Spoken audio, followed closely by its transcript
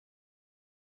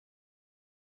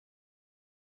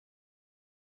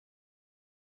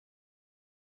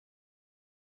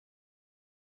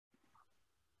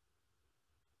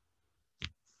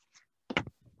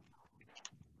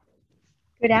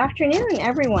Good afternoon,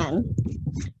 everyone.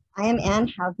 I am Anne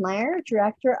Havmeyer,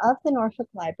 Director of the Norfolk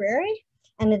Library,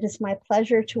 and it is my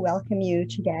pleasure to welcome you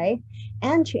today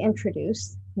and to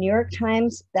introduce New York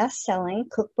Times best-selling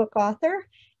cookbook author,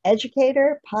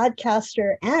 educator,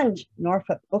 podcaster, and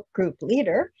Norfolk Book Group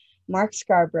leader, Mark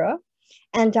Scarbrough,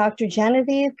 and Dr.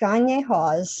 Genevieve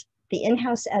Gagne-Hawes, the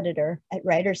in-house editor at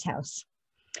Writers House.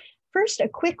 First, a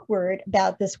quick word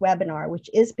about this webinar, which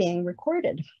is being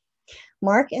recorded.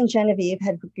 Mark and Genevieve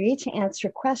have agreed to answer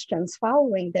questions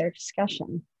following their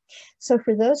discussion. So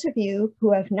for those of you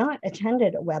who have not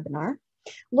attended a webinar,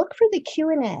 look for the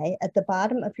Q&A at the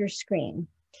bottom of your screen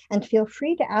and feel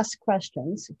free to ask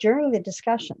questions during the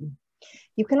discussion.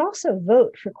 You can also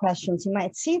vote for questions you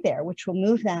might see there, which will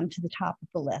move them to the top of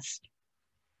the list.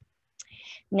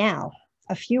 Now,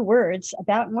 a few words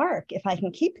about Mark, if I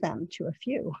can keep them to a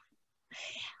few.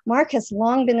 Mark has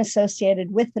long been associated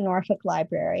with the Norfolk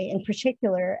Library, in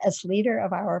particular as leader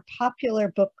of our popular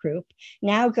book group,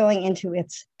 now going into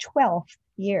its 12th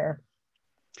year.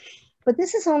 But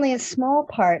this is only a small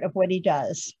part of what he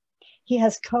does. He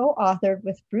has co-authored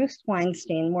with Bruce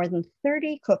Weinstein more than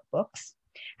 30 cookbooks,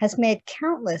 has made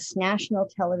countless national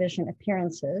television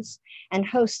appearances, and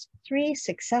hosts 3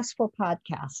 successful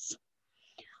podcasts.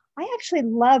 I actually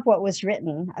love what was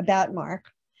written about Mark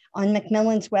on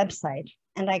Macmillan's website,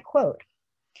 and I quote,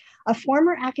 "A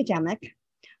former academic,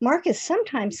 Mark is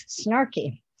sometimes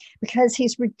snarky because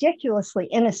he's ridiculously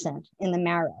innocent in the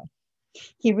marrow.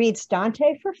 He reads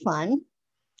Dante for fun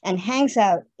and hangs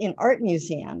out in art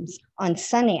museums on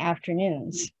sunny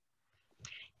afternoons.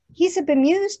 He's a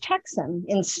bemused Texan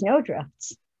in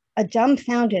snowdrifts, a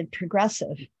dumbfounded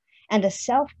progressive, and a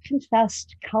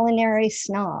self-confessed culinary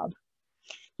snob.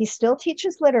 He still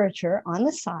teaches literature on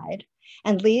the side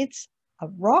and leads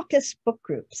raucous book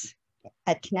groups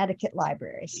at Connecticut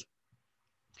libraries.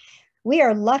 We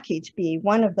are lucky to be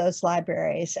one of those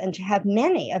libraries and to have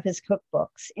many of his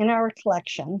cookbooks in our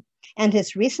collection and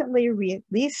his recently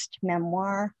released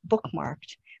memoir,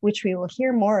 Bookmarked, which we will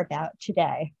hear more about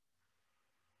today.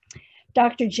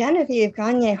 Dr. Genevieve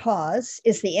Gagne-Hawes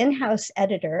is the in-house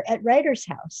editor at Writers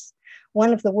House,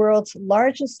 one of the world's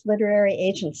largest literary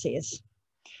agencies.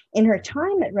 In her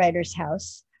time at Writers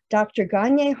House, Dr.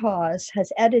 Gagne-Hawes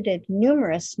has edited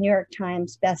numerous New York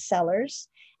Times bestsellers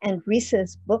and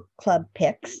Reese's Book Club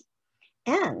picks.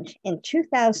 And in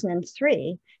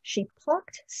 2003, she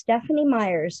plucked Stephanie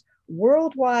Meyer's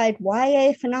worldwide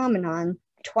YA phenomenon,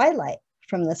 Twilight,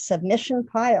 from the submission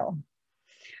pile.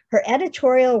 Her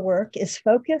editorial work is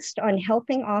focused on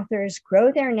helping authors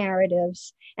grow their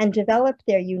narratives and develop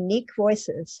their unique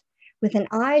voices with an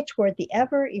eye toward the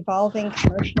ever-evolving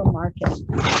commercial market.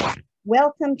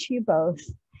 Welcome to you both,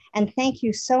 and thank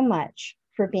you so much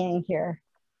for being here.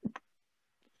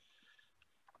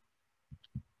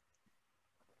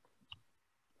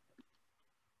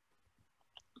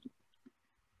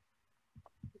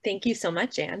 Thank you so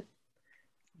much, Anne.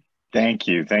 Thank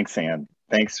you. Thanks, Anne.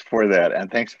 Thanks for that.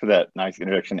 And thanks for that nice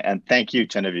introduction. And thank you,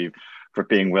 Genevieve, for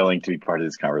being willing to be part of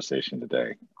this conversation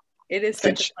today. It is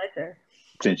such a pleasure.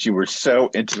 Since you were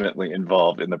so intimately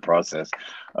involved in the process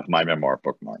of my memoir,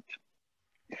 Bookmarked.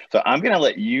 So I'm going to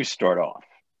let you start off.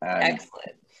 And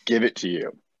excellent. Give it to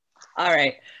you. All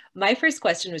right. My first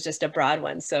question was just a broad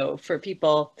one. So for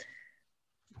people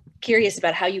curious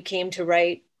about how you came to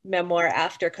write memoir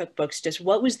after cookbooks, just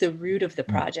what was the root of the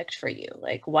project for you?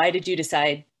 Like, why did you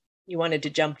decide you wanted to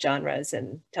jump genres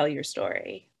and tell your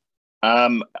story?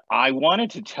 I wanted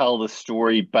to tell the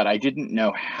story, but I didn't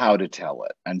know how to tell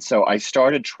it. And so I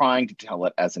started trying to tell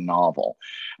it as a novel,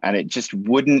 and it just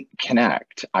wouldn't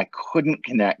connect. I couldn't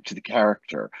connect to the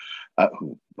character,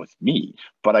 who was me,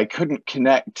 but I couldn't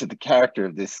connect to the character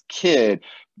of this kid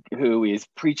who is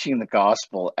preaching the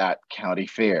gospel at county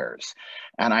fairs.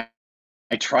 And I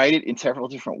tried it in several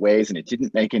different ways, and it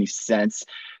didn't make any sense.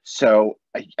 So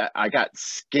I got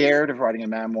scared of writing a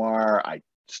memoir. I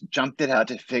jumped it out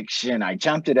to fiction. I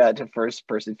jumped it out to first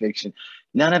person fiction.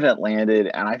 None of it landed.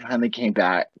 And I finally came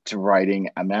back to writing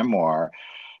a memoir.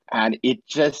 And it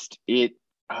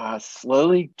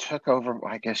slowly took over,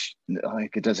 I guess,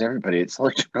 like it does everybody, it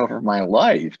slowly took over my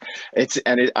life.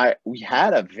 We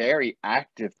had a very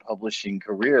active publishing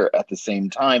career at the same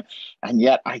time. And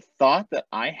yet I thought that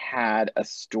I had a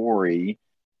story.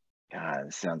 God,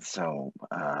 it sounds so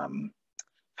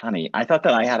funny. I thought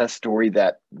that I had a story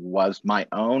that was my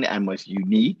own and was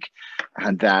unique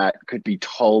and that could be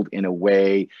told in a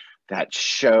way that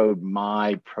showed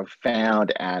my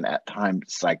profound and at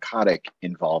times psychotic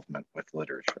involvement with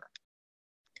literature.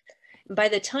 By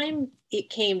the time it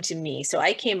came to me, so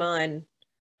I came on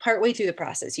partway through the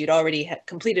process. You'd already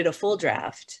completed a full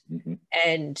draft. Mm-hmm.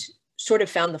 And sort of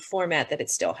found the format that it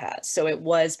still has. So it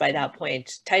was by that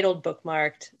point titled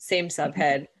Bookmarked, same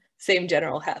subhead, same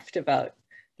general heft about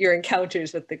your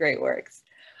encounters with the great works.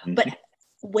 But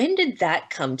when did that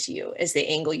come to you as the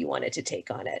angle you wanted to take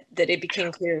on it? That it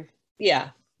became clear, yeah.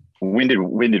 When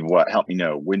did what? Help me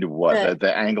know. When did what?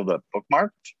 The angle that Bookmarked?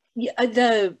 Yeah,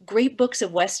 the great books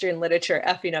of Western literature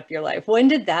effing up your life. When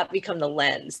did that become the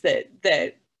lens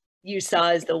that you saw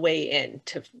as the way in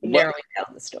to narrowing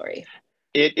down the story?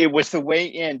 It was the way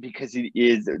in because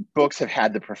books have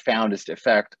had the profoundest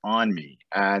effect on me,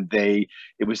 and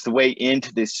it was the way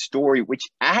into this story, which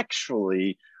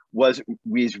actually was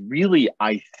really,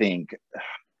 I think,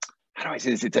 how do I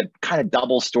say this? It's a kind of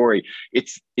double story.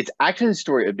 It's actually the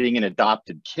story of being an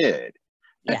adopted kid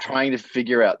and trying to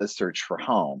figure out the search for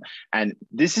home. And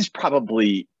this is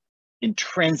probably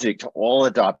intrinsic to all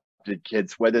adopted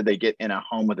kids, whether they get in a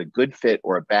home with a good fit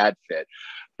or a bad fit.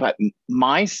 But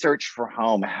my search for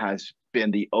home has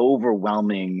been the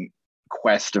overwhelming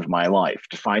quest of my life,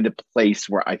 to find a place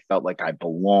where I felt like I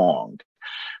belonged.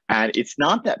 And it's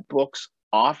not that books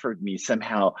offered me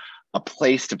somehow a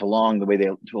place to belong the way they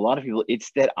do a lot of people.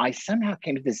 It's that I somehow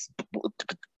came to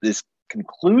this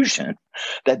conclusion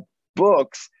that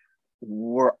books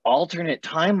were alternate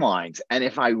timelines. And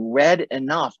if I read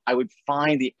enough, I would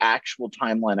find the actual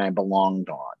timeline I belonged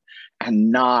on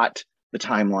and not the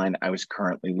timeline I was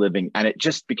currently living. And it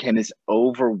just became this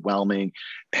overwhelming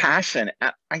passion.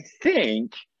 And I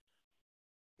think,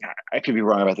 I could be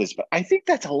wrong about this, but I think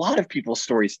that's a lot of people's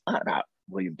stories, not about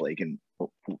William Blake and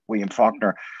William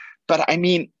Faulkner. But I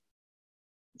mean,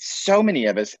 so many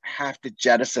of us have to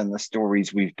jettison the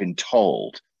stories we've been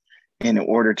told in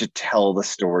order to tell the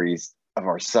stories of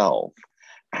ourselves.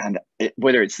 And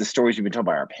whether it's the stories we've been told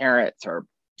by our parents, our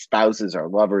spouses, our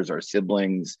lovers, our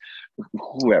siblings,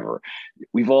 whoever,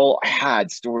 we've all had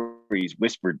stories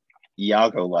whispered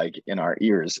Iago-like in our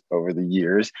ears over the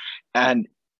years. And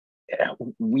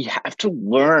we have to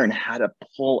learn how to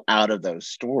pull out of those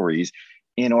stories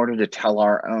in order to tell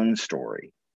our own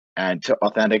story and to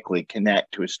authentically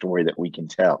connect to a story that we can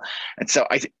tell. And so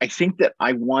I think that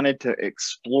I wanted to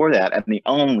explore that. And the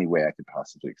only way I could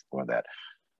possibly explore that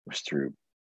was through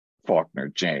Faulkner,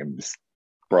 James,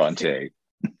 Bronte,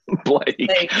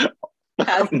 Blake.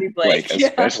 Blake,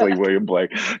 especially William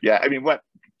Blake. Yeah, I mean,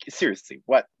 seriously,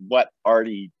 what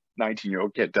arty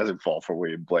 19-year-old kid doesn't fall for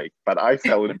William Blake? But I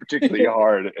fell in a particularly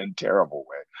hard and terrible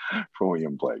way for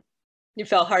William Blake. You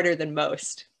fell harder than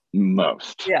most.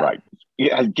 Right.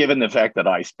 Yeah, given the fact that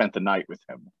I spent the night with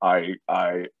him, I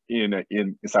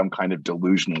in some kind of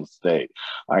delusional state,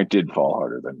 I did fall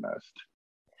harder than most.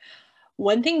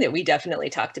 One thing that we definitely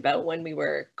talked about when we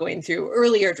were going through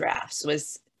earlier drafts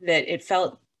was that it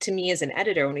felt to me as an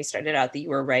editor when we started out that you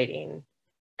were writing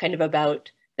kind of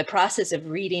about the process of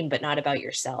reading, but not about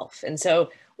yourself. And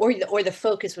so, or the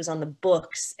focus was on the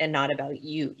books and not about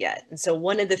you yet. And so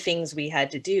one of the things we had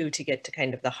to do to get to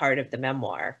kind of the heart of the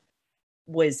memoir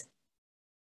was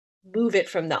move it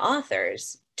from the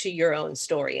authors to your own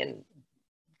story. And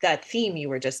that theme you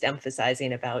were just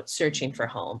emphasizing about searching for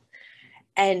home.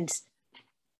 And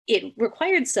it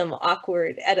required some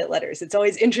awkward edit letters. It's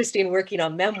always interesting working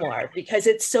on memoir because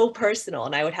it's so personal.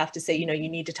 And I would have to say, you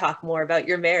need to talk more about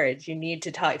your marriage. You need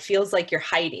to talk, it feels like you're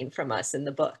hiding from us in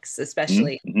the books,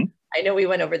 especially. Mm-hmm. I know we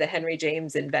went over the Henry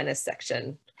James in Venice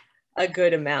section a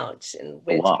good amount.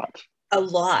 A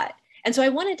lot. And so I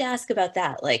wanted to ask about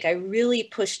that. Like, I really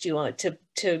pushed you on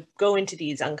to go into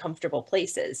these uncomfortable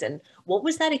places. And what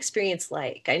was that experience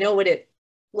like? I know a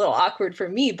little awkward for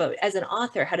me, but as an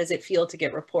author, how does it feel to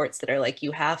get reports that are like,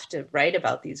 you have to write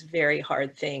about these very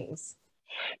hard things?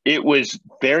 It was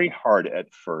very hard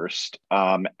at first.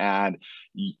 And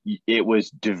it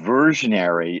was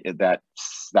diversionary. That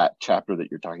chapter that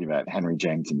you're talking about, Henry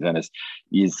James in Venice,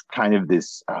 is kind of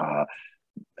this,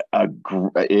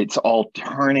 it's all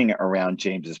turning around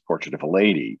James's Portrait of a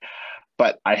Lady.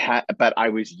 But I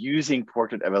was using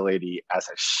Portrait of a Lady as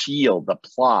a shield, the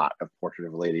plot of Portrait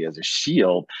of a Lady as a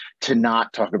shield, to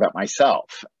not talk about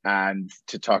myself and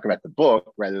to talk about the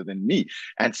book rather than me.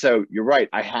 And so you're right.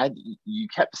 You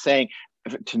kept saying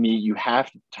to me, you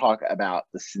have to talk about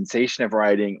the sensation of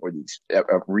writing or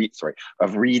of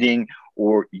reading,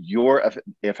 or your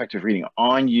effective reading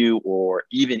on you, or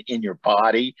even in your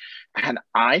body. And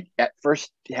I at first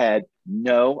had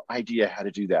no idea how to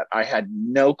do that. I had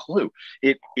no clue.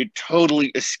 It totally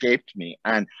escaped me.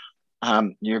 And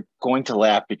you're going to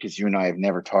laugh because you and I have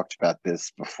never talked about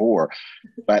this before,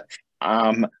 but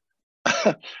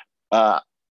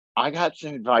I got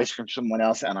some advice from someone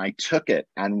else and I took it.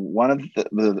 And one of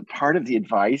the part of the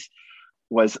advice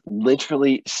was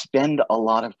literally spend a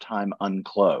lot of time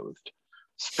unclothed.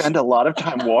 spend a lot of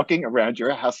time walking around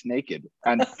your house naked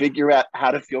and figure out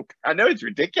how to feel. I know it's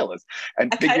ridiculous,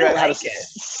 and figure out how to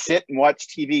sit and watch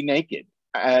TV naked,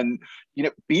 and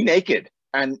be naked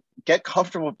and get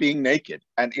comfortable being naked.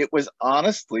 And it was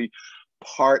honestly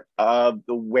part of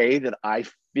the way that I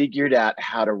figured out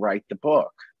how to write the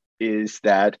book, is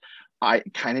that I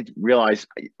kind of realized,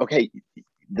 okay,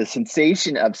 the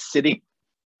sensation of sitting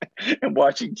and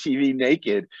watching TV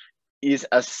naked is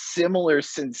a similar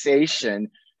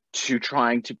sensation to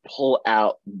trying to pull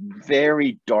out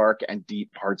very dark and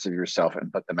deep parts of yourself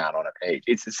and put them out on a page.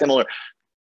 It's a similar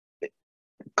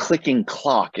clicking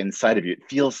clock inside of you. It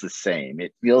feels the same.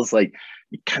 It feels like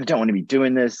you kind of don't want to be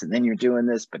doing this, and then you're doing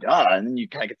this, but and then you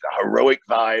kind of get the heroic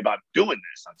vibe. I'm doing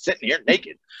this. I'm sitting here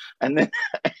naked, and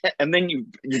then you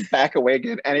back away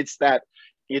again. And it's that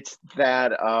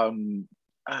that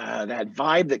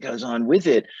vibe that goes on with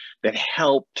it that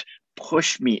helped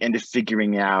push me into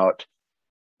figuring out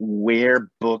where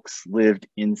books lived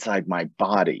inside my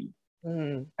body,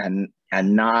 and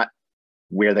not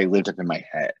where they lived up in my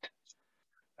head.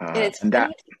 And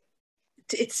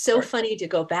it's so funny to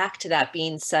go back to that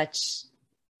being such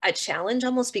a challenge,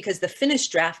 almost, because the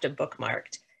finished draft of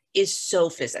Bookmarked is so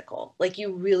physical. Like,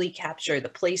 you really capture the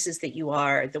places that you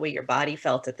are, the way your body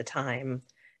felt at the time,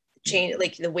 change,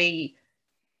 like the way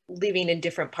living in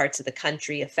different parts of the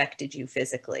country affected you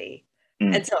physically.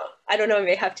 And so I don't know, I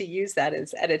may have to use that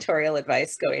as editorial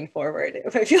advice going forward.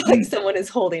 If I feel like someone is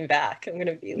holding back, I'm going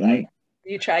to be like,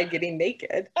 you tried getting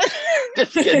naked.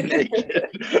 Just get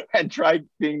naked and try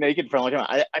being naked for a long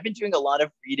time. I've been doing a lot of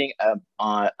reading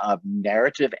of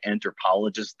narrative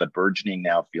anthropologists, the burgeoning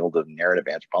now field of narrative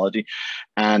anthropology.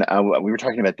 And we were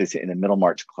talking about this in a middle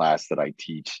March class that I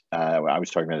teach. I was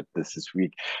talking about this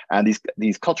week. And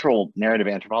these cultural narrative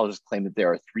anthropologists claim that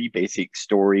there are three basic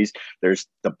stories. There's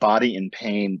the body in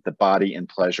pain, the body in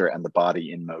pleasure, and the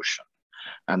body in motion.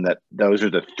 And that those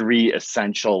are the three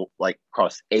essential, like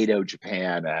across Edo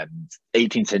Japan and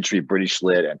 18th century British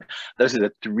lit, and those are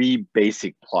the three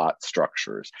basic plot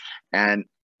structures. And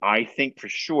I think for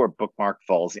sure Bookmark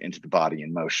falls into the body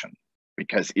in motion,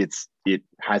 because it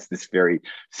has this very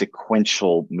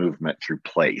sequential movement through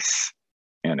place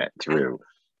in it, through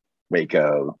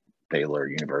Waco, Baylor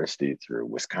University, through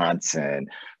Wisconsin,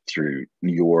 through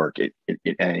New York, and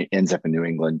it ends up in New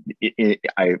England.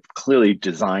 I've clearly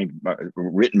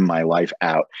written my life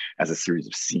out as a series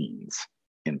of scenes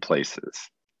in places.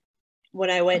 When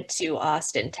I went to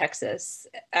Austin, Texas,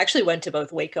 I actually went to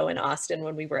both Waco and Austin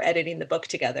when we were editing the book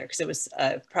together, because it was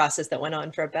a process that went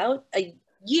on for about a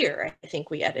year. I think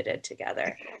we edited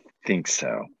together. I think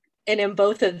so. And in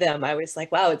both of them, I was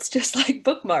like, wow, it's just like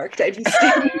Bookmarked. I'd be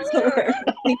standing somewhere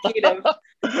thinking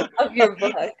of your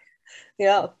book.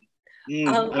 Yeah.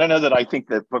 I don't know that I think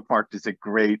that Bookmarked is a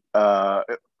great, I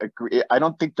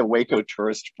don't think the Waco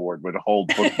Tourist Board would hold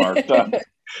Bookmarked up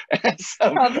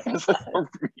as a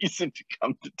reason to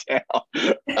come to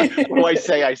town. What do I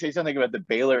say? I say something about the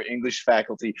Baylor English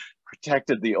faculty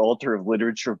protected the altar of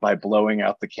literature by blowing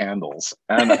out the candles.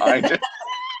 And I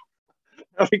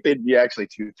don't think they'd be actually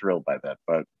too thrilled by that,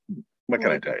 but what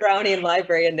can I tell you? Brownian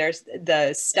Library, and there's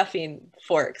the stuffing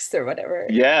forks or whatever.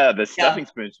 Yeah, the stuffing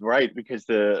spoons, right? Because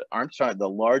the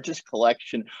largest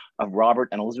collection of Robert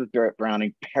and Elizabeth Barrett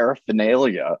Browning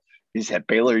paraphernalia is at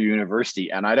Baylor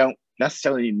University, and I don't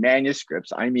necessarily mean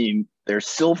manuscripts. I mean their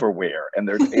silverware and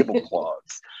their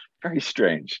tablecloths. Very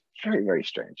strange. Very, very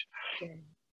strange. Okay.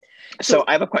 So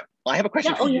I have a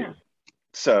question for you.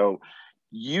 So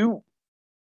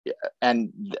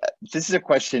and this is a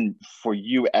question for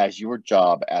you as your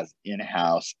job as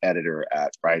in-house editor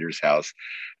at Writer's House,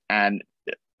 and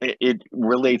it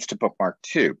relates to Bookmark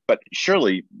too, but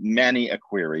surely many a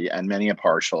query and many a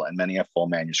partial and many a full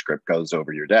manuscript goes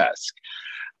over your desk.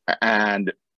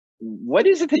 And what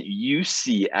is it that you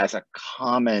see as a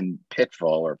common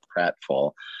pitfall or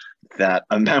pratfall that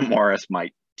a memoirist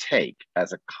might take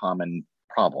as a common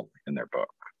problem in their book?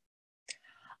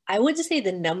 I would say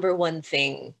the number one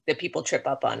thing that people trip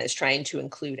up on is trying to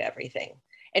include everything.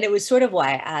 And it was sort of why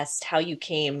I asked how you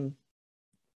came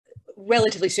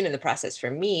relatively soon in the process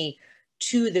for me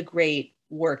to the great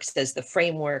works as the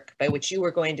framework by which you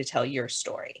were going to tell your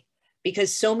story.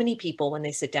 Because so many people, when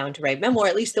they sit down to write memoir,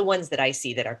 at least the ones that I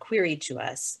see that are queried to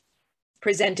us,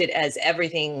 present it as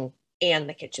everything and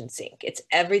the kitchen sink. It's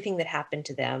everything that happened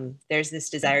to them. There's this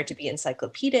desire to be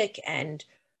encyclopedic and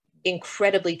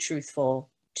incredibly truthful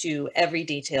to every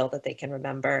detail that they can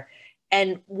remember.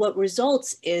 And what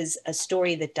results is a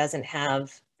story that doesn't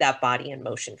have that body in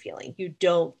motion feeling. You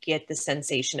don't get the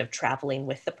sensation of traveling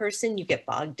with the person. You get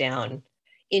bogged down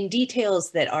in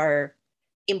details that are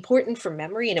important for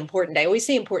memory and important, I always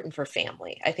say important for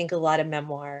family. I think a lot of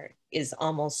memoir is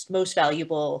almost most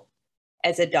valuable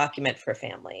as a document for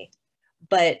family.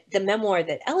 But the memoir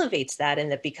that elevates that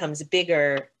and that becomes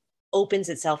bigger opens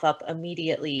itself up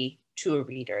immediately to a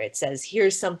reader. It says,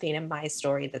 here's something in my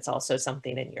story that's also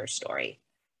something in your story.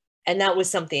 And that was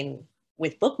something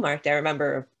with Bookmarked. I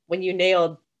remember when you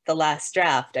nailed the last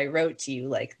draft, I wrote to you,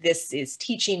 like, this is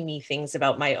teaching me things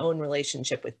about my own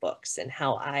relationship with books and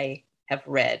how I have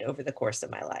read over the course of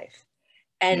my life.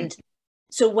 And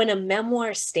so when a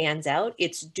memoir stands out,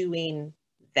 it's doing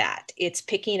that. It's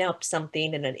picking up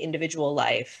something in an individual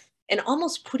life and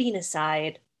almost putting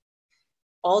aside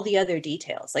all the other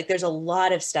details. Like, there's a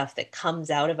lot of stuff that comes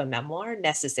out of a memoir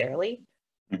necessarily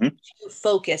to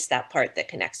focus that part that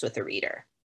connects with the reader.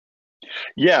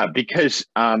 Yeah, because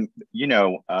there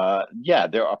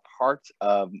are parts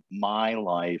of my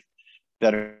life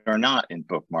that are not in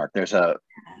Bookmark. There's I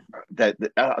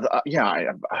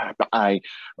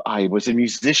was a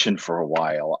musician for a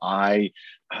while. I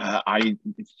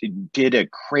did a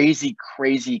crazy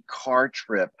car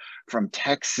trip from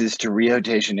Texas to Rio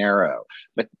de Janeiro,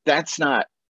 but that's not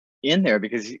in there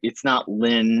because it's not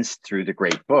lensed through the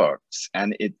great books,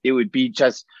 and it would be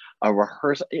just a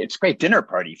rehearsal. It's great dinner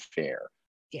party fare,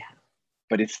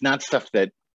 but it's not stuff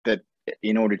that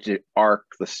in order to arc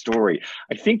the story.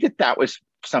 I think that was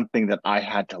something that I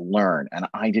had to learn, and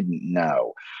I didn't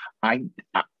know. I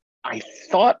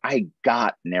thought I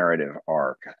got narrative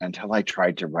arc until I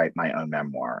tried to write my own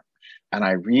memoir, and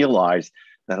I realized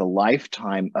that a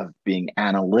lifetime of being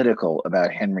analytical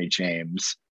about Henry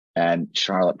James and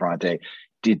Charlotte Bronte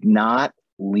did not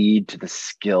lead to the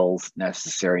skills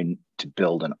necessary to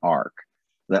build an arc,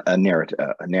 a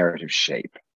narrative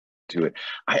shape to it.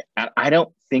 I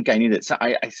don't think I knew that. So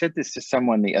I said this to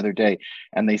someone the other day,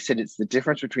 and they said it's the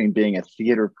difference between being a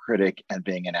theater critic and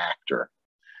being an actor.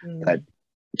 That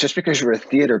just because you're a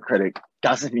theater critic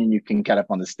doesn't mean you can get up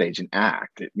on the stage and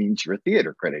act. It means you're a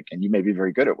theater critic, and you may be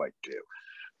very good at what you do.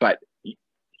 But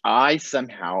I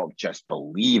somehow just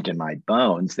believed in my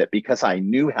bones that because I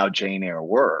knew how Jane Eyre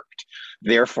worked,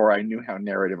 therefore I knew how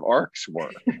narrative arcs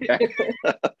work.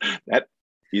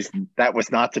 That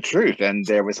was not the truth, and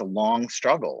there was a long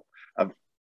struggle of.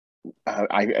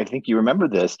 I think you remember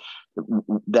this,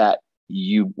 that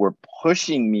you were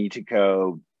pushing me to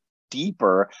go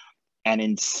deeper,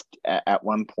 and at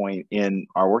one point in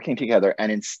our working together,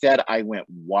 and instead I went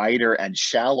wider and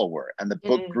shallower, and the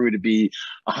book grew to be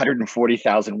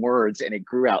 140,000 words, and it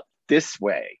grew out this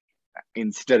way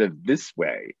instead of this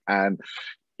way, and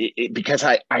because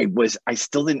I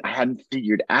hadn't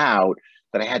figured out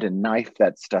that I had to knife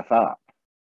that stuff up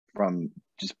from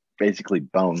just basically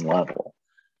bone level.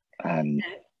 And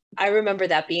I remember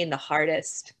that being the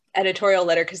hardest editorial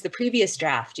letter, because the previous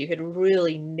draft, you had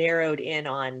really narrowed in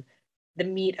on the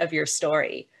meat of your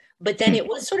story. But then it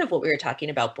was sort of what we were talking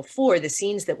about before. The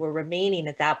scenes that were remaining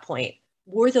at that point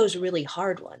were those really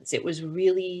hard ones. It was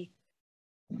really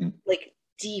like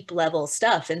deep level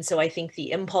stuff. And so I think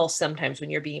the impulse sometimes when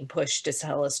you're being pushed to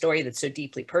tell a story that's so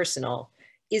deeply personal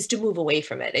is to move away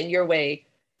from it. And your way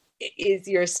is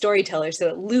you're a storyteller. So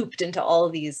it looped into all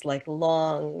these like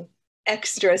long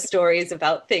extra stories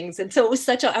about things. And so it was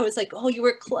I was like, oh, you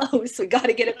were close. We got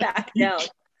to get it back down.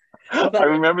 But I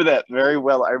remember that very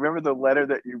well. I remember the letter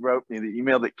that you wrote me, the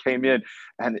email that came in,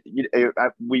 and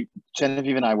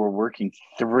Genevieve and I were working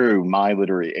through my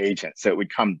literary agent, so it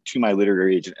would come to my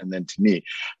literary agent and then to me.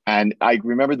 And I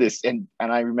remember this, and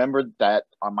I remember that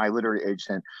my literary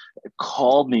agent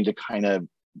called me to kind of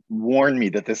warn me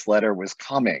that this letter was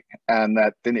coming, and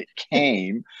that then it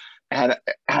came. And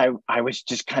I was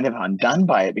just kind of undone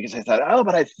by it because I thought, oh,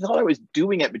 but I thought I was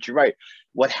doing it. But you're right.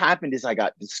 What happened is I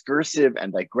got discursive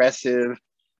and digressive.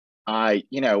 I,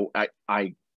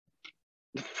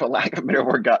 for lack of a better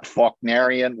word, got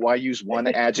Faulknerian. Why use one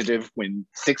adjective when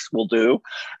six will do?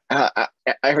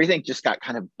 Everything just got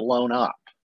kind of blown up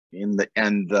the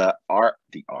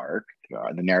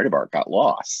narrative arc got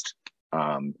lost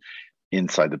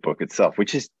inside the book itself,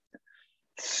 which is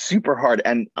super hard.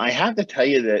 And I have to tell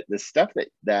you that the stuff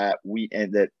that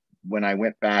when I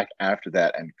went back after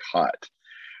that and cut,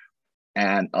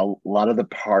 and a lot of the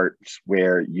parts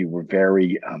where you were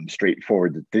very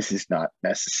straightforward that this is not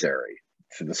necessary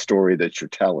for the story that you're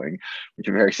telling, which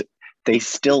are they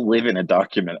still live in a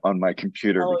document on my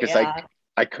computer because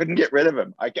I couldn't get rid of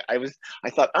them. I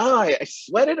thought, I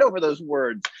sweated over those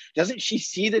words. Doesn't she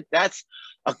see that that's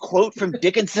a quote from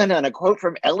Dickinson and a quote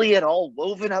from Eliot all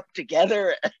woven up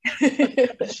together?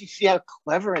 Does she see how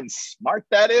clever and smart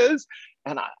that is?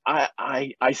 And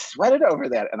I sweated over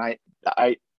that.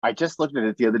 And I just looked at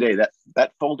it the other day.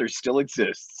 That folder still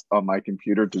exists on my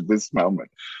computer to this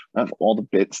moment of all the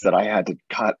bits that I had to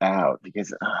cut out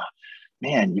because,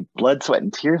 man, you blood, sweat,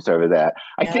 and tears over that.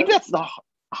 I think that's the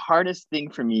hardest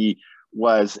thing for me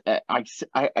was I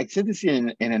said this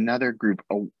in another group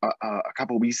a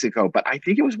couple of weeks ago, but I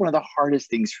think it was one of the hardest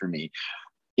things for me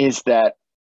is that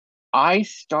I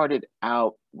started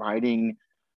out writing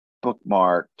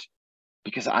Bookmarked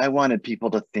because I wanted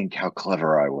people to think how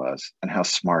clever I was and how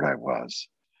smart I was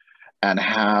and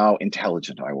how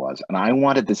intelligent I was. And I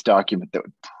wanted this document that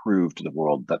would prove to the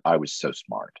world that I was so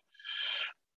smart.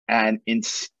 And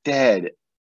instead,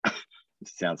 it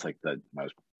sounds like the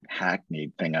most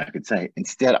hackneyed thing I could say.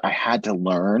 Instead, I had to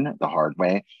learn the hard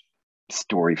way,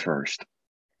 story first.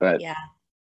 But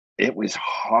it was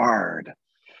hard.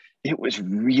 It was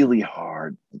really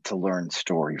hard to learn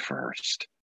story first.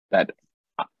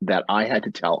 That I had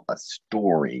to tell a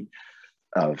story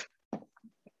of,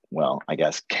 well, I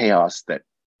guess chaos that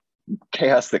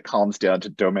calms down to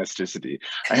domesticity.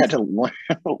 I had to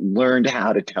learn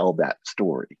how to tell that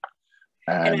story.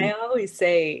 And I always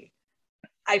say,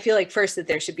 I feel like first that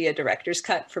there should be a director's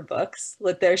cut for books.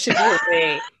 That there should be a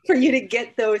way for you to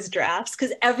get those drafts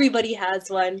because everybody has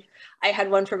one. I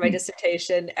had one for my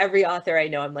dissertation. Every author I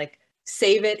know, I'm like,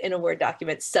 save it in a Word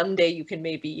document. Someday you can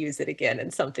maybe use it again in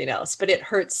something else, but it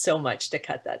hurts so much to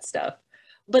cut that stuff.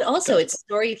 But also it's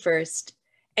story first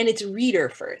and it's reader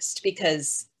first,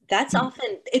 because that's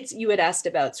often, you had asked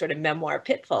about sort of memoir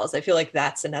pitfalls. I feel like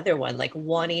that's another one, like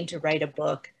wanting to write a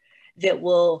book that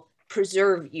will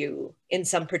preserve you in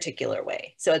some particular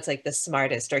way. So it's like the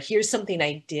smartest, or here's something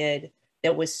I did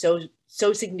that was so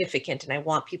significant and I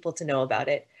want people to know about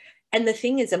it. And the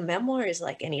thing is, a memoir is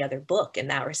like any other book in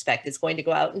that respect. It's going to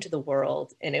go out into the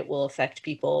world and it will affect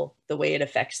people the way it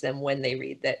affects them when they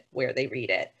read that, where they read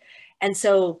it. And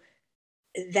so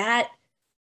that,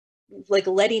 like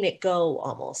letting it go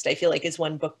almost, I feel like is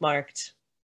when Bookmarked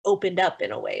opened up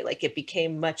in a way. Like it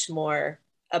became much more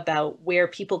about where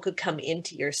people could come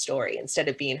into your story instead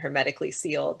of being hermetically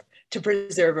sealed to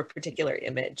preserve a particular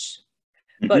image.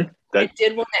 But I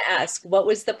did want to ask, what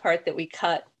was the part that we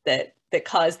cut that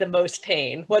caused the most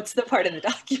pain? What's the part of the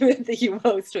document that you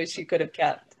most wish you could have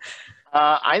kept?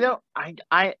 I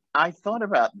thought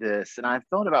about this, and I've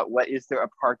thought about what is there a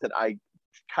part that I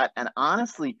cut, and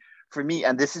honestly, for me,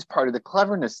 and this is part of the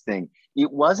cleverness thing,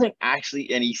 it wasn't actually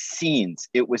any scenes.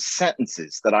 It was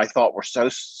sentences that I thought were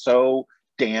so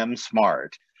damn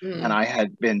smart, and I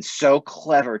had been so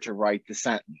clever to write the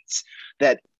sentence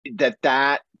that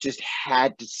just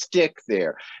had to stick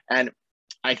there. And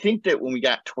I think that when we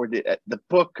got toward the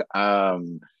book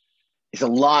is a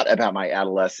lot about my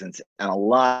adolescence and a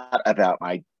lot about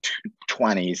my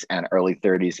 20s and early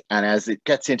 30s. And as it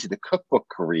gets into the cookbook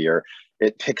career,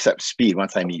 it picks up speed.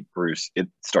 Once I meet Bruce, it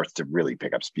starts to really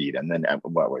pick up speed. And then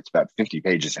it's about 50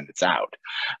 pages and it's out.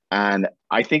 And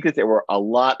I think that there were a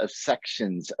lot of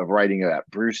sections of writing about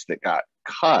Bruce that got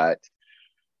cut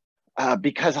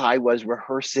because I was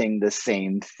rehearsing the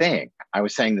same thing. I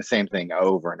was saying the same thing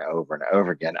over and over and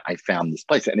over again. I found this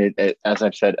place. And it, as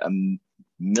I've said a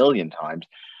million times,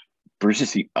 Bruce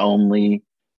is the only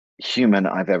human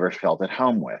I've ever felt at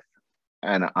home with.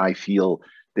 And I feel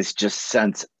this just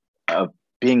sense of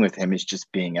being with him is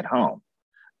just being at home.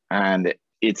 And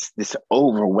it's this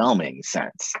overwhelming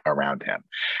sense around him.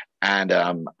 And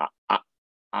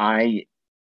I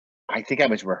think I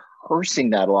was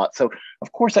rehearsing that a lot. So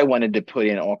of course I wanted to put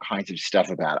in all kinds of stuff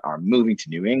about our moving to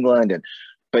New England,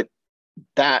 but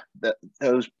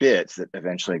those bits that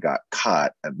eventually got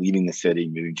cut of leaving the city,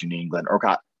 moving to New England, or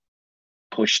got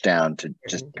pushed down to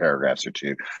just paragraphs or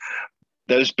two,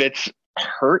 those bits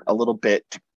hurt a little bit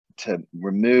to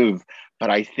remove.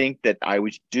 But I think that I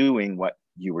was doing what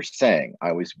you were saying.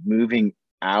 I was moving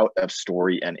out of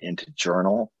story and into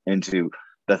journal, into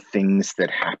the things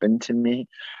that happened to me.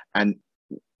 And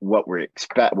what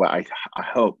I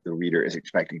hope the reader is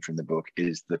expecting from the book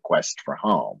is the quest for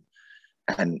home.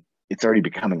 And it's already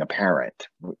becoming apparent.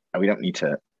 We don't need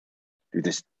to do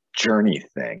this journey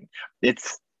thing.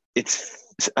 It's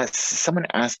someone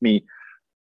asked me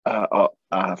a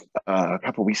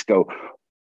couple of weeks ago,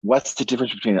 what's the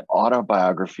difference between an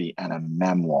autobiography and a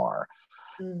memoir?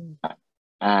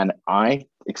 And I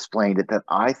explained it that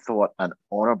I thought an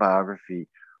autobiography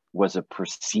was a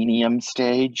proscenium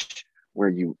stage where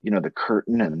you know the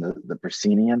curtain and the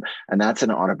proscenium, and that's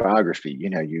an autobiography.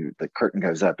 The curtain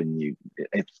goes up and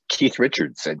it's Keith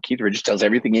Richards, and Keith Richards tells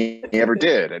everything he ever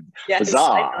did, and yes,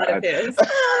 bizarre.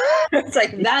 It's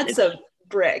like that's a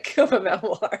brick of a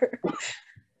memoir.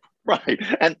 Right.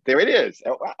 And there it is.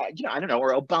 I don't know,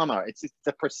 or Obama. It's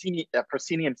a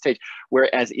proscenium stage.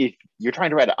 Whereas if you're trying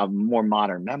to write a more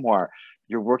modern memoir,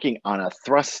 you're working on a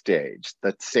thrust stage,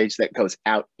 the stage that goes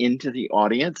out into the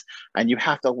audience. And you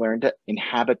have to learn to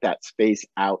inhabit that space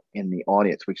out in the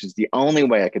audience, which is the only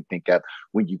way I could think of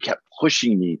when you kept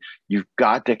pushing me. You've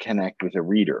got to connect with a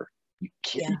reader. You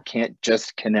can't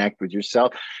just connect with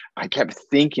yourself. I kept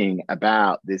thinking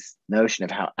about this notion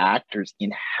of how actors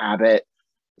inhabit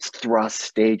thrust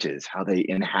stages, how they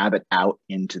inhabit out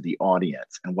into the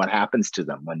audience, and what happens to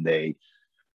them when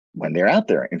they're out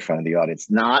there in front of the audience,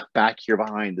 not back here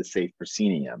behind the safe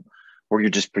proscenium where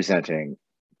you're just presenting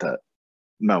the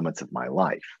moments of my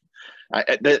life.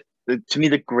 To me,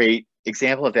 the great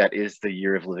example of that is The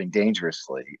Year of Living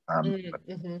Dangerously,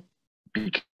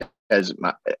 because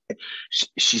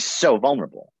she's so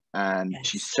vulnerable, and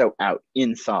she's so out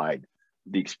inside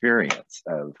the experience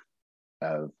of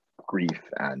grief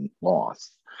and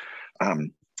loss.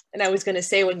 And I was going to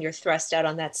say, when you're thrust out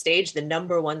on that stage, the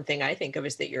number one thing I think of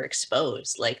is that you're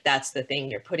exposed. Like, that's the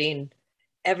thing. You're putting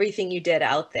everything you did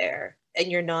out there, and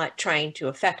you're not trying to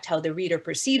affect how the reader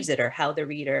perceives it or how the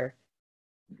reader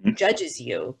judges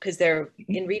you. Because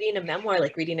in reading a memoir,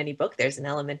 like reading any book, there's an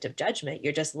element of judgment.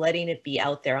 You're just letting it be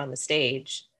out there on the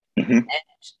stage and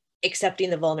accepting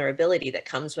the vulnerability that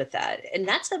comes with that. And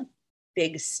that's a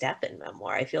big step in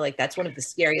memoir. I feel like that's one of the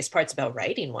scariest parts about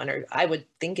writing one, or I would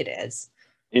think it is.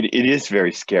 It is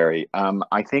very scary.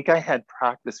 I think I had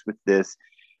practice with this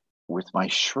with my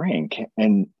shrink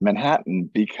in Manhattan,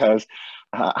 because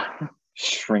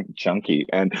shrink junkie.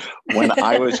 And when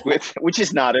I was with, which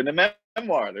is not in a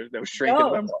memoir, there's no shrink in a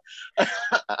memoir.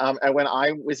 And when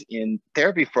I was in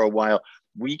therapy for a while,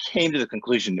 I came to the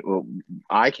conclusion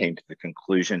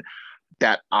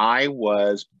that I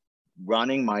was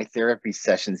running my therapy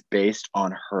sessions based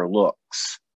on her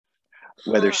looks,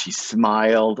 whether she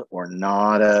smiled or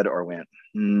nodded or went,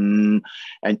 and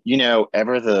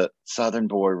ever the Southern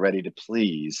boy ready to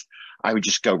please, I would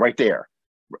just go right there.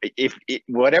 If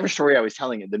whatever story I was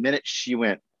telling, the minute she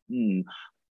went,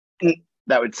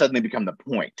 that would suddenly become the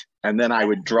point. And then I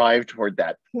would drive toward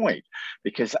that point,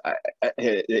 because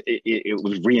it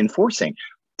was reinforcing.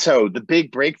 So the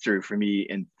big breakthrough for me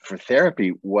for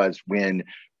therapy was when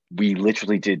we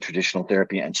literally did traditional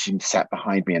therapy, and she sat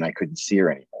behind me and I couldn't see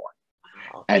her anymore.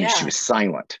 And she was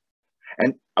silent.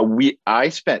 And I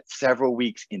spent several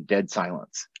weeks in dead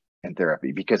silence in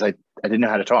therapy, because I didn't know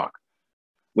how to talk.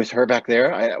 With her back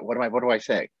there, what do I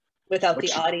say? Without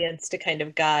the audience to kind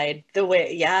of guide the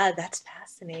way. Yeah, that's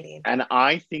fascinating. And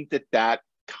I think that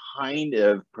kind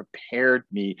of prepared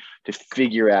me to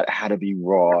figure out how to be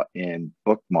raw in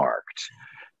Bookmarked,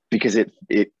 because it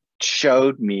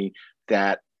showed me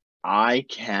that I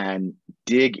can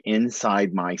dig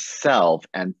inside myself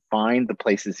and find the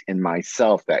places in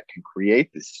myself that can create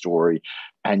this story.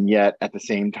 And yet at the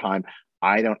same time,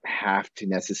 I don't have to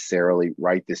necessarily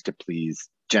write this to please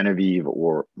Genevieve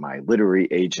or my literary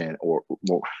agent or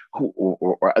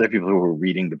other people who were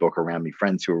reading the book around me,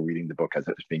 friends who were reading the book as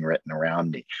it was being written around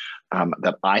me,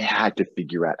 that I had to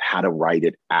figure out how to write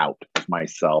it out of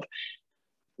myself.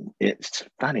 It's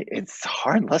funny. It's a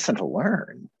hard lesson to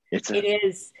learn. It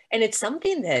is. And it's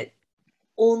something that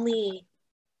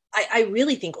I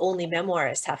really think only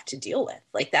memoirists have to deal with.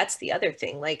 Like, that's the other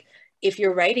thing. Like, if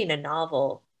you're writing a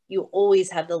novel, you always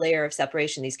have the layer of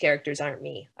separation. These characters aren't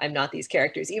me. I'm not these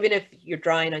characters. Even if you're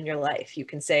drawing on your life, you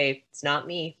can say, it's not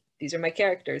me. These are my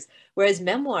characters. Whereas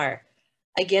memoir,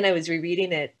 again, I was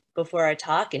rereading it before our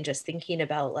talk and just thinking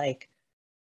about like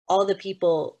all the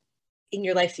people in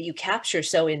your life that you capture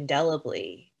so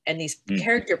indelibly, and these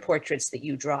character portraits that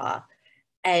you draw,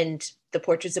 and the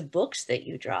portraits of books that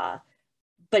you draw.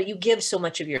 But you give so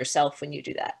much of yourself when you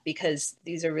do that, because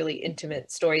these are really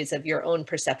intimate stories of your own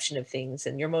perception of things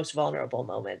and your most vulnerable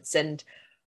moments. And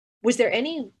was there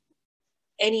any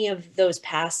of those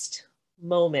past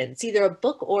moments, either a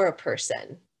book or a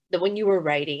person, that when you were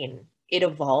writing, it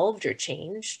evolved or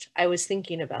changed? I was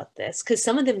thinking about this because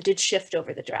some of them did shift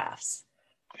over the drafts.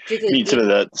 I mean,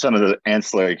 some of the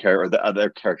ancillary characters or the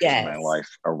other characters in my life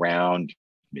around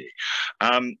me.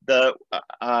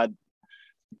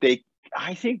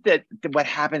 I think that what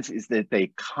happens is that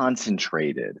they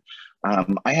concentrated.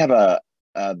 I have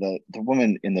the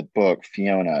woman in the book,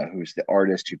 Fiona, who's the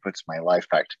artist who puts my life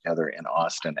back together in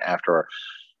Austin after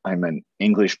I'm an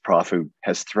English prof who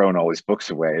has thrown all his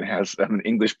books away and I'm an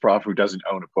English prof who doesn't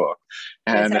own a book.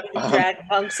 And drag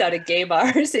monks out of gay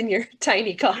bars in your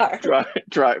tiny car.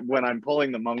 When I'm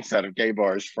pulling the monks out of gay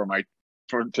bars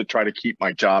to try to keep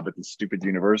my job at this stupid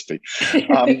university.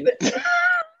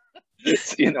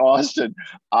 It's in Austin.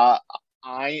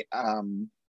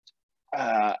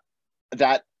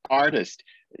 that artist,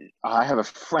 I have a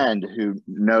friend who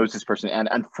knows this person, and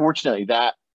unfortunately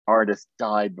that artist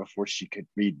died before she could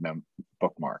read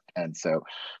Bookmarked, and so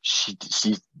she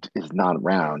is not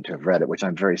around to have read it, which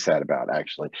I'm very sad about,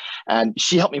 actually. And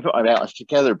she helped me put my balance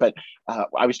together. But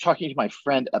I was talking to my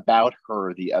friend about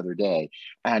her the other day,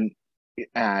 and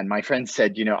my friend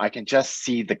said, I can just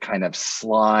see the kind of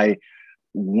sly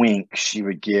wink she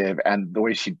would give and the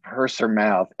way she'd purse her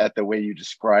mouth at the way you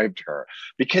described her,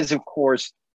 because of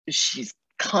course she's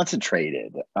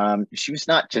concentrated. She was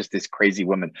not just this crazy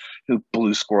woman who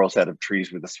blew squirrels out of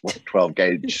trees with a 12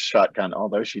 gauge shotgun,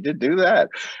 although she did do that.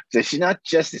 So she's not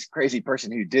just this crazy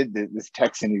person who did this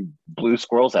Texan who blew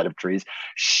squirrels out of trees.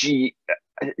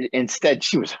 Instead,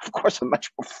 she was, of course, a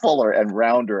much more fuller and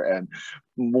rounder and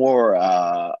more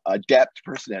adept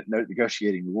person at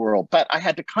negotiating the world. But I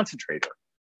had to concentrate her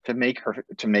to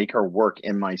make her work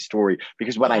in my story,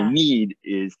 because what I need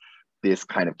is this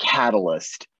kind of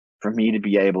catalyst for me to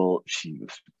be able. She was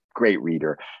a great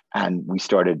reader, and we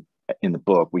started in the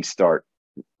book.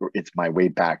 It's my way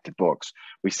back to books.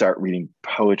 We start reading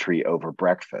poetry over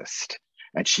breakfast,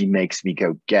 and she makes me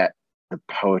go get the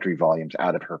poetry volumes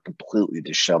out of her completely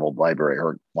disheveled library,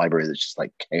 her library that's just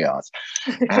like chaos.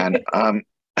 And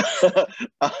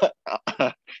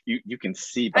you can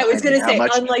see. I was going to say,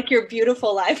 unlike your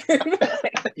beautiful library,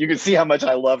 you can see how much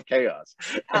I love chaos.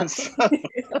 And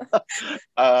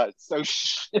so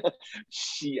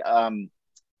she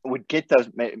would get those.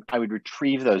 I would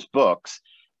retrieve those books,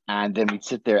 and then we'd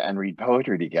sit there and read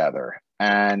poetry together,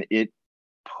 and it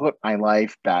put my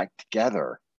life back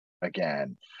together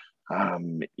again,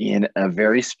 in a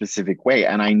very specific way.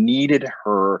 And I needed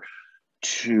her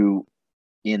to,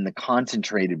 in the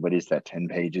concentrated, what is that, 10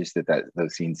 pages that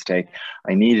those scenes take,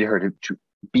 I needed her to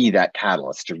be that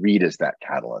catalyst, to read as that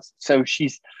catalyst. So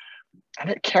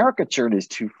caricatured is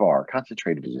too far.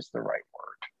 Concentrated is just the right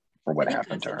word for what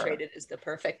happened to her. Concentrated is the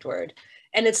perfect word.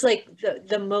 And it's like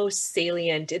the most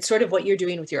salient. It's sort of what you're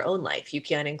doing with your own life. You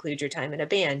can't include your time in a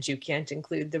band. You can't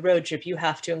include the road trip. You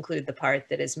have to include the part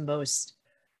that is most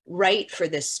right for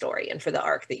this story and for the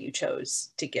arc that you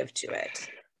chose to give to it.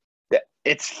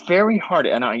 It's very hard.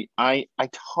 And I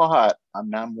taught a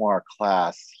memoir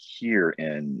class here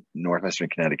in Northwestern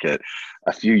Connecticut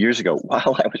a few years ago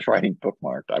while I was writing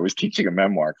Bookmarked. I was teaching a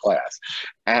memoir class.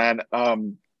 And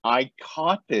I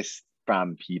caught this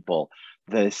from people.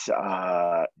 They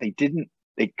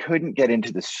couldn't get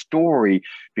into the story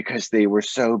because they were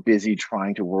so busy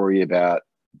trying to worry about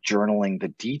journaling the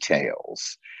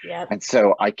details. Yep. And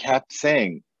so I kept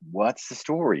saying, what's the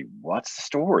story? What's the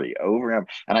story? Over and over.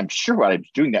 And I'm sure I was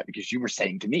doing that because you were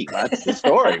saying to me, what's the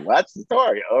story? What's the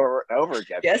story? Over and over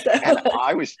again. Yes. And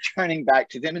I was turning back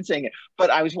to them and saying it, but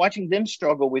I was watching them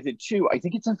struggle with it too. I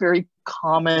think it's a very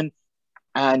common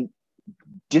and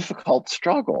difficult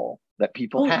struggle that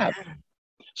people have. Yeah.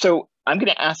 So I'm going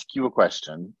to ask you a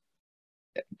question,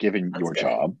 given your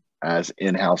job as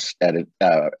in-house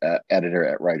editor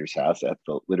at Writer's House at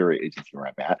the literary agency where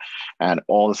I'm at, and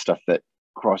all the stuff that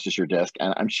crosses your desk.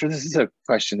 And I'm sure this is a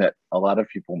question that a lot of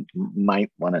people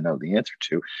might want to know the answer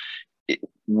to.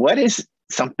 What is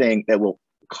something that will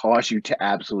cause you to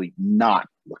absolutely not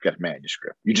look at a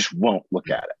manuscript? You just won't look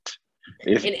at it.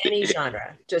 In any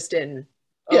genre, just in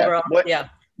overall.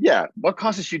 Yeah. What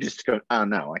causes you just to go, oh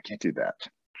no, I can't do that?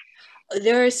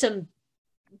 There are some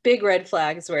big red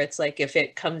flags where it's like, if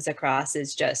it comes across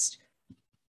as just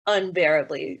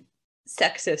unbearably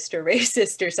sexist or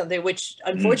racist or something, which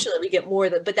unfortunately we get more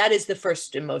than, but that is the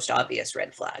first and most obvious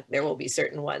red flag. There will be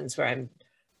certain ones where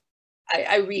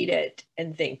I read it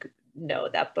and think, no,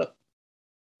 that book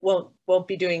won't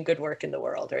be doing good work in the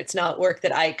world, or it's not work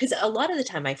that because a lot of the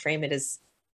time I frame it as,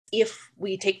 if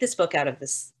we take this book out of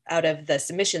the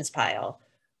submissions pile,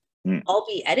 I'll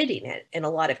be editing it in a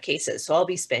lot of cases. So I'll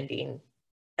be spending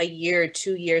a year,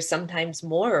 2 years, sometimes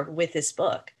more with this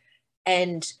book.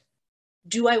 And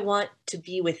do I want to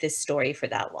be with this story for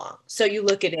that long? So you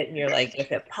look at it and you're like,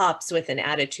 if it pops with an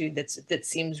attitude that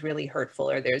seems really hurtful,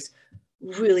 or there's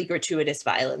really gratuitous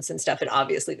violence and stuff. And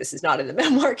obviously this is not in the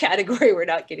memoir category. We're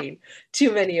not getting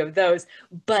too many of those,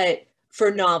 but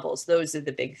for novels, those are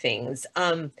the big things.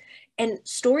 And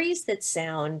stories that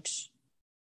sound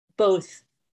both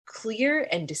clear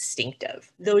and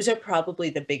distinctive. Those are probably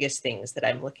the biggest things that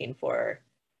I'm looking for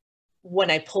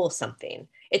when I pull something.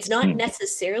 It's not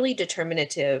necessarily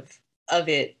determinative of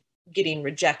it getting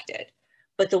rejected,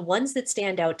 but the ones that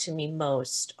stand out to me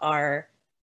most are,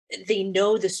 they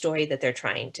know the story that they're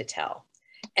trying to tell.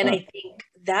 And I think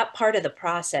that part of the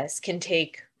process can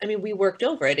take, we worked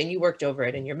over it and you worked over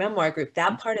it in your memoir group.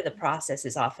 That part of the process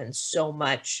is often so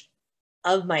much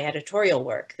of my editorial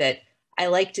work that I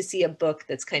like to see a book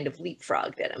that's kind of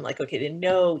leapfrogged it. I'm like, okay, to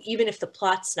know, even if the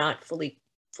plot's not fully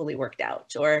worked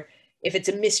out, or if it's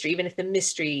a mystery, even if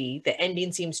the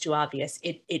ending seems too obvious,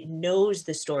 it knows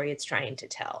the story it's trying to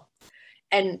tell.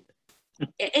 And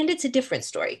it's a different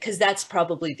story, because that's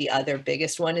probably the other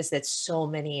biggest one, is that so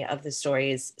many of the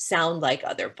stories sound like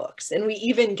other books. And we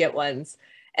even get ones,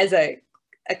 as a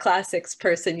classics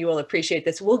person, you will appreciate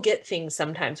this. We'll get things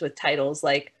sometimes with titles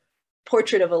like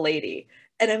Portrait of a Lady.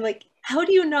 And I'm like, how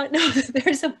do you not know that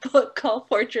there's a book called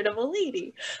Portrait of a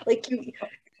Lady? Like, you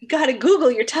got to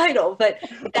Google your title. But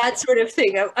that sort of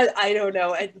thing, I don't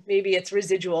know. Maybe it's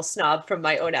residual snob from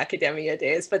my own academia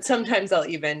days, but sometimes I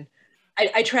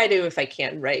try to, if I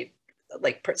can, write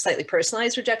like slightly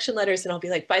personalized rejection letters, and I'll be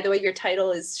like, by the way, your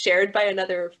title is shared by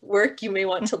another work. You may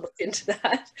want to look into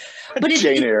that. But it's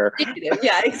Jane Eyre.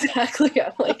 Yeah, exactly.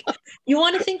 I'm like, you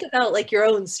want to think about like your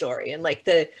own story and like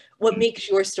what makes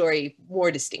your story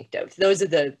more distinctive. Those are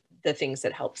the things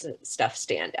that helps stuff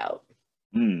stand out.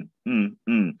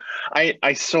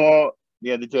 I saw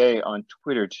the other day on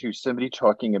Twitter too, somebody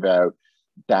talking about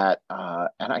that,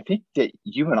 and I think that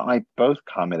you and I both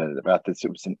commented about this.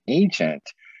 It was an agent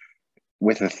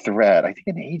with a thread. I think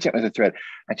an agent with a thread,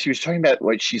 and she was talking about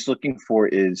what she's looking for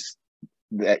is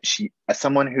that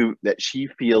someone that she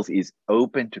feels is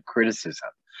open to criticism.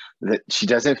 That she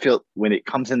doesn't feel when it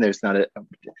comes in, there's not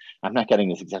I'm not getting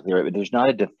this exactly right, but there's not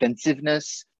a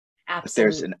defensiveness. Absolutely. But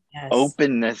there's an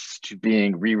openness to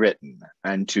being rewritten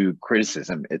and to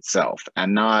criticism itself,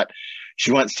 and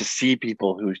she wants to see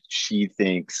people who she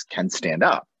thinks can stand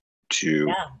up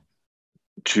to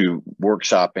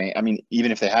workshopping. I mean,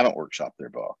 even if they haven't workshopped their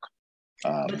book.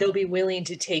 But they'll be willing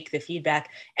to take the feedback.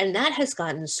 And that has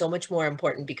gotten so much more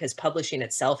important because publishing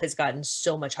itself has gotten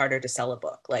so much harder to sell a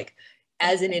book. Like,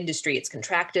 as an industry, it's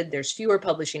contracted. There's fewer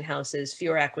publishing houses,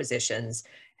 fewer acquisitions.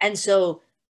 And so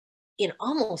in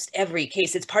almost every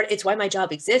case, it's why my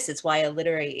job exists. It's why a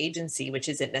literary agency, which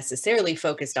isn't necessarily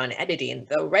focused on editing,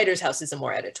 though Writer's House is a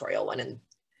more editorial one, and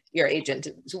your agent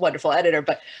is a wonderful editor,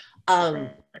 but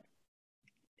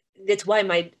it's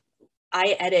why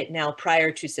I edit now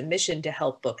prior to submission to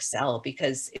help books sell,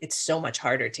 because it's so much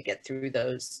harder to get through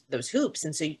those hoops.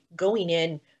 And so going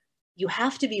in, you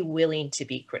have to be willing to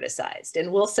be criticized.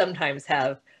 And we'll sometimes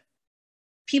have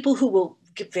people who will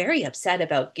get very upset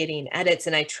about getting edits,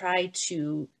 and I try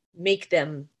to make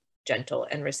them gentle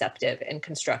and receptive and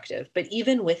constructive. But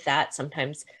even with that,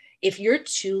 sometimes if you're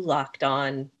too locked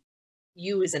on,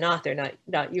 you as an author,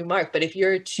 not you, Mark, but if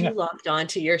you're too locked on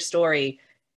to your story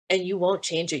and you won't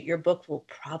change it, your book will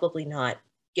probably not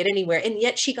get anywhere. And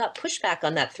yet she got pushback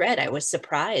on that thread. I was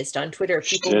surprised on Twitter.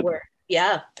 People were,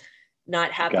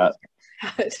 not happy.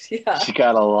 She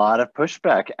got a lot of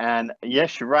pushback. And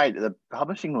yes, you're right. The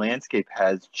publishing landscape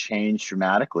has changed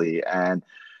dramatically. And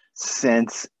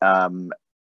since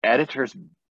editors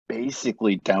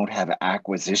basically don't have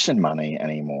acquisition money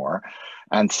anymore,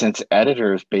 and since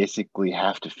editors basically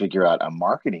have to figure out a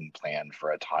marketing plan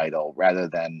for a title rather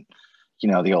than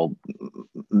the old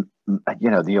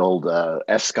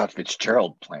F. Scott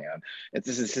Fitzgerald plan. It's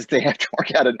just they have to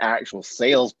work out an actual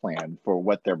sales plan for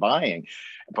what they're buying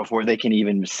before they can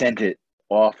even send it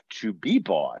off to be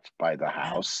bought by the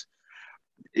house.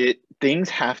 Things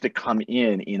have to come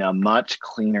in a much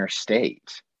cleaner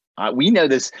state. We know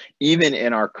this even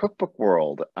in our cookbook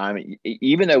world. I mean,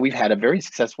 even though we've had a very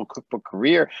successful cookbook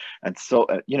career, and so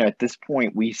at this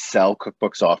point we sell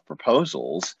cookbooks off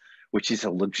proposals, which is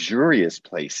a luxurious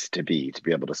place to be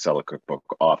able to sell a cookbook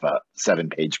off a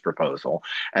 7-page proposal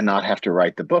and not have to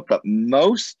write the book. But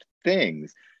most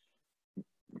things,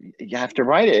 you have to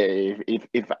write it.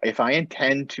 If I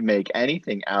intend to make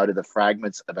anything out of the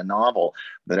fragments of a novel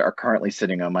that are currently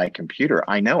sitting on my computer,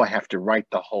 I know I have to write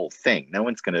the whole thing.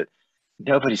 Nobody's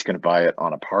gonna buy it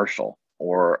on a partial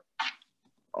or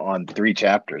on 3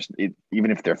 chapters,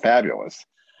 even if they're fabulous.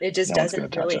 It just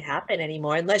doesn't really happen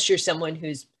anymore unless you're someone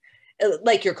who's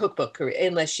like your cookbook career,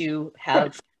 unless you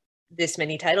have this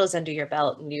many titles under your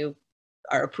belt and you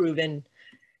are a proven,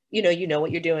 you know what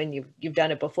you're doing. You've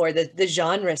done it before. The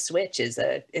genre switch is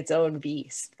its own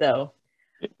beast, though.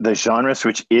 The genre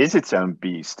switch is its own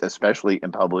beast, especially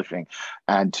in publishing,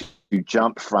 and to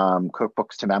jump from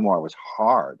cookbooks to memoir was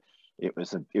hard. It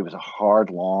was a hard,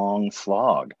 long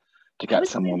slog to get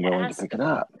someone willing to pick it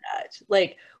up.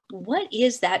 Like, what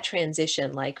is that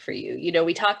transition like for you?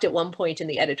 We talked at one point in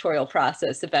the editorial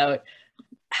process about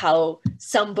how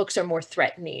some books are more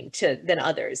threatening than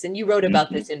others. And you wrote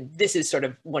about this, and this is sort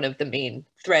of one of the main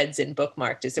threads in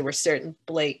Bookmarked, is there were certain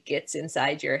blankets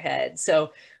inside your head.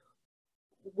 So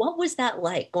what was that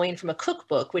like, going from a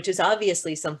cookbook, which is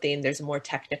obviously something, there's a more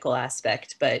technical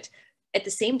aspect, but at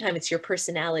the same time, it's your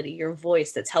personality, your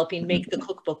voice that's helping make the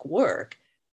cookbook work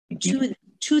to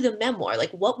the memoir.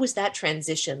 Like, what was that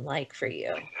transition like for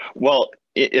you? Well,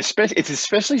 it's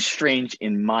especially strange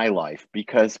in my life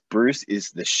because Bruce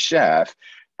is the chef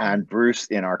and Bruce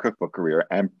in our cookbook career,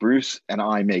 and Bruce and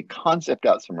I may concept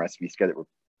out some recipes together.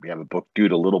 We have a book due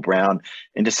to Little Brown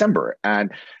in December,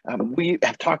 and we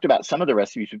have talked about some of the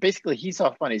recipes, but basically he's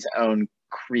off on his own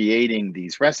creating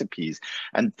these recipes.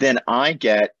 And then I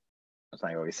get, as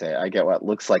I always say, I get what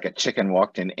looks like a chicken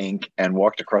walked in ink and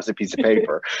walked across a piece of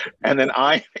paper. And then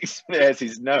as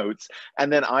his notes,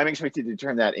 and then I'm expected to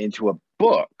turn that into a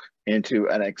book, into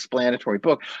an explanatory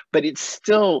book. But it's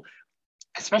still,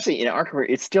 especially in our career,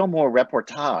 it's still more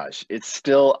reportage. It's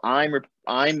still, I'm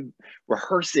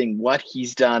rehearsing what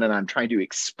he's done, and I'm trying to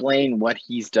explain what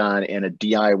he's done in a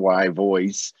DIY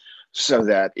voice so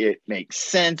that it makes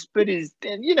sense, but is,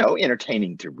 you know,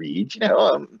 entertaining to read. You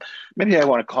know, maybe I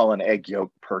want to call an egg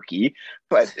yolk perky,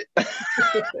 but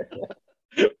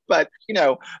but you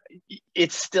know,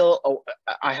 it's still,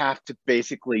 I have to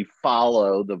basically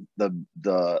follow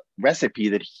the recipe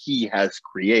that he has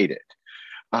created.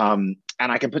 And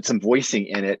I can put some voicing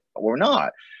in it or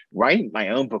not. Writing my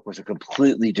own book was a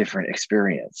completely different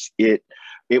experience. It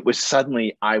was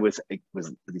suddenly,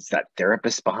 it's that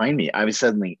therapist behind me. I was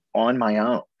suddenly on my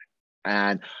own,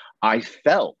 and I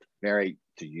felt very,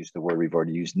 to use the word we've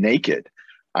already used, naked.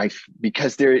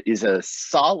 Because there is a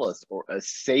solace or a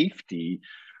safety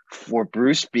for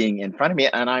Bruce being in front of me,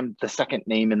 and I'm the second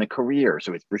name in the career.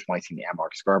 So it's Bruce Weinstein and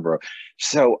Mark Scarbrough.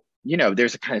 So, you know,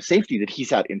 there's a kind of safety that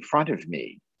he's out in front of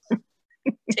me.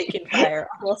 Taking fire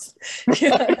almost.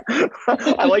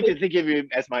 I like to think of him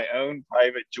as my own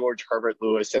private George Herbert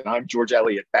Lewis, and I'm George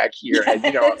Eliot back here. And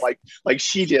you know, like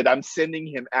she did, I'm sending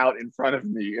him out in front of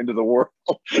me into the world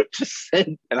to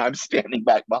send, and I'm standing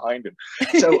back behind him.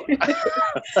 So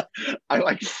I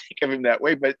like to think of him that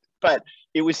way. But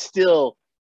it was still,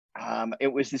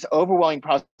 it was this overwhelming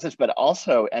process, but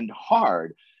also, and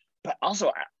hard. But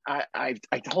also, I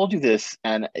told you this,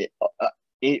 and it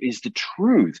is the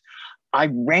truth. I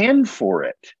ran for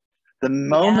it. The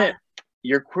moment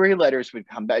your query letters would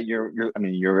come back, your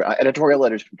editorial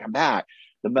letters would come back,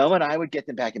 the moment I would get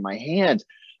them back in my hands,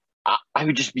 I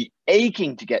would just be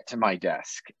aching to get to my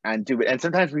desk and do it. And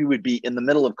sometimes we would be in the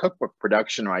middle of cookbook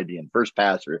production, or I'd be in first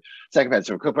pass or second pass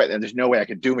of cookbook, and there's no way I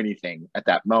could do anything at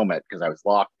that moment because I was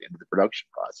locked into the production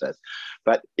process.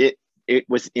 But it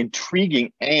was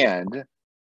intriguing, and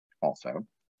also,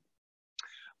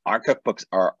 our cookbooks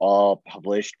are all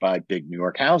published by big New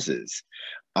York houses.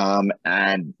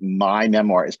 And my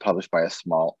memoir is published by a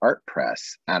small art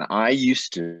press. And I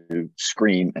used to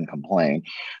scream and complain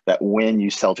that when you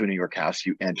sell to a New York house,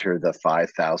 you enter the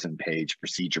 5,000-page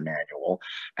procedure manual,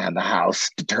 and the house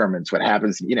determines what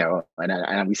happens, you know,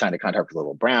 and we signed a contract with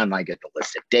Little Brown, and I get the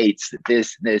list of dates, that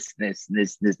this,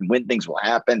 and when things will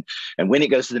happen, and when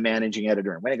it goes to the managing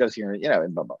editor, and when it goes here, you know,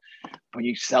 and blah, blah. When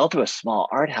you sell to a small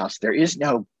art house, there is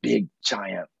no big,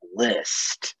 giant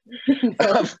list.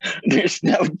 There's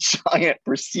no giant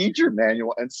procedure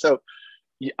manual. And so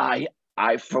I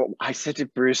said to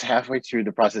Bruce halfway through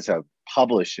the process of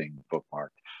publishing Bookmarked,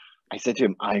 I said to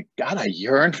him, I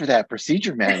yearn for that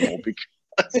procedure manual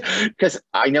because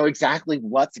I know exactly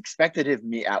what's expected of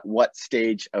me at what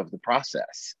stage of the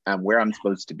process and where I'm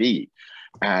supposed to be.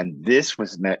 And this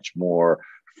was much more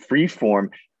free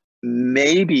form.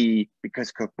 Maybe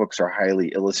because cookbooks are highly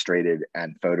illustrated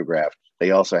and photographed, they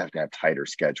also have to have tighter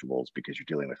schedules because you're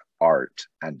dealing with art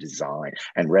and design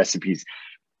and recipes.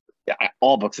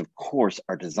 All books, of course,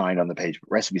 are designed on the page, but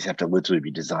recipes have to literally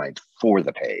be designed for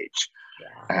the page.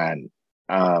 Yeah. And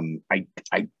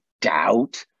I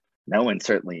doubt, no one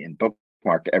certainly in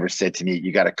Bookmarked ever said to me,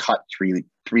 you got to cut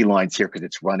three lines here because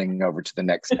it's running over to the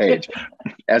next page.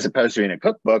 As opposed to in a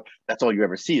cookbook, that's all you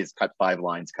ever see is cut 5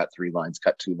 lines, cut 3 lines,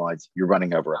 cut 2 lines. You're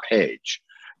running over a page.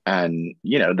 And,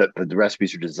 you know, the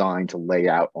recipes are designed to lay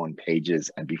out on pages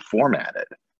and be formatted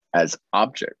as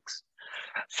objects.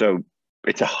 So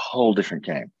it's a whole different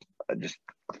game. Just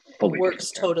fully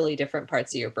works totally different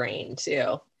parts of your brain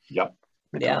too. Yep.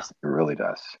 It does. It really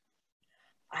does.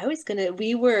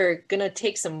 We were gonna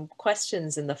take some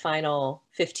questions in the final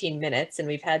 15 minutes, and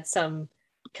we've had some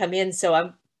come in. So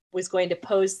I was going to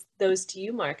pose those to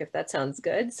you, Mark, if that sounds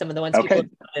good. Some of the ones people have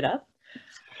put up.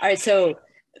 All right. So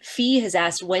Fee has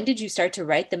asked, when did you start to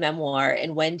write the memoir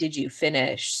and when did you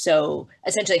finish? So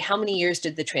essentially, how many years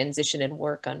did the transition and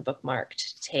work on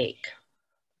Bookmarked take?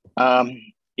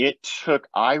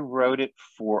 I wrote it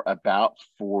for about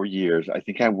 4 years. I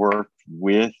think I worked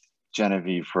with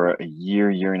Genevieve for a year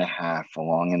and a half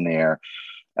along in there.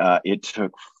 It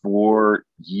took 4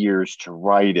 years to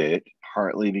write it.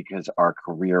 partly because our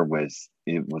career was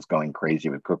going crazy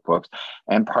with cookbooks,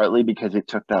 and partly because it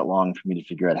took that long for me to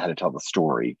figure out how to tell the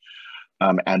story.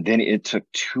 And then it took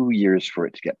 2 years for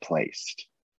it to get placed,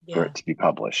 for it to be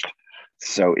published.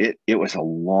 So it was a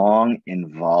long,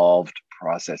 involved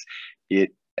process.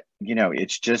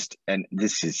 It's just, and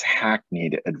this is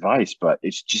hackneyed advice, but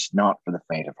it's just not for the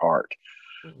faint of heart.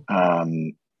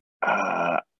 I'm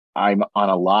on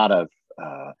a lot of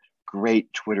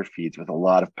great Twitter feeds with a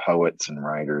lot of poets and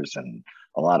writers, and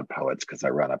a lot of poets, because I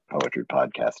run a poetry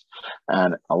podcast,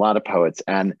 and a lot of poets,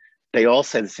 and they all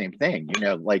say the same thing.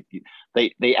 Like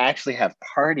they actually have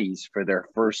parties for their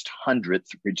first 100th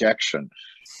rejection.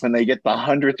 When they get the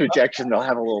 100th rejection, they'll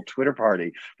have a little Twitter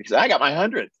party because I got my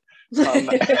 100th.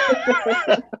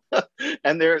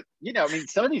 And they're,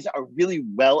 some of these are really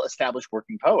well-established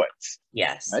working poets.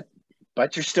 Yes. Right?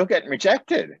 But you're still getting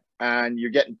rejected and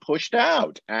you're getting pushed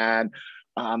out. And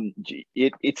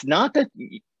it's not that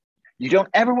you don't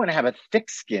ever want to have a thick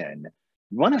skin.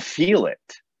 You want to feel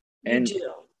it. And you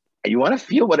do. You want to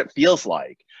feel what it feels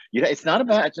like. It's not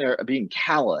about being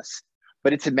callous,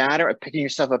 but it's a matter of picking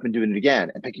yourself up and doing it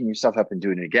again, and picking yourself up and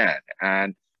doing it again.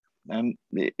 And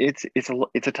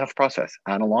it's a tough process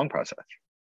and a long process.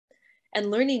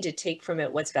 And learning to take from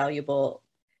it what's valuable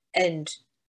and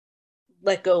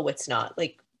let go what's not.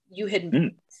 Like you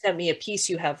had sent me a piece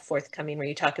you have forthcoming where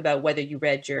you talk about whether you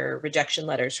read your rejection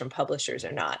letters from publishers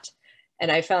or not.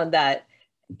 And I found that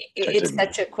it's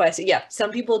such a question. Yeah, some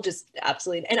people just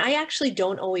absolutely, and I actually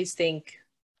don't always think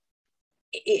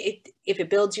if it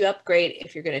builds you up, great.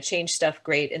 If you're going to change stuff,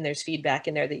 great. And there's feedback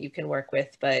in there that you can work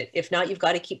with. But if not, you've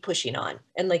got to keep pushing on.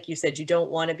 And like you said, you don't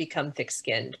want to become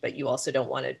thick-skinned, but you also don't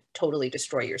want to totally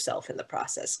destroy yourself in the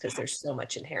process because there's so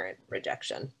much inherent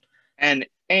rejection. And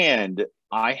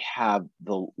I have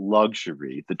the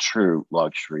true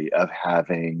luxury of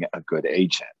having a good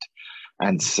agent.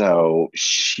 And so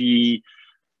she's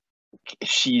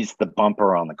the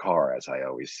bumper on the car, as I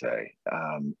always say.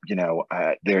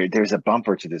 There's a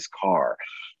bumper to this car,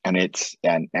 and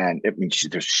she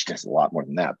does a lot more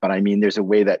than that. But I mean, there's a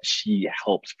way that she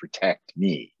helps protect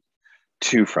me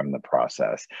too from the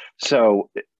process. So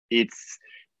it's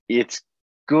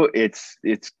good. It's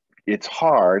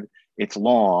hard. It's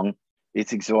long.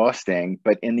 It's exhausting.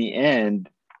 But in the end,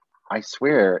 I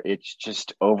swear, it's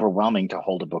just overwhelming to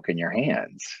hold a book in your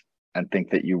hands and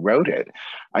think that you wrote it.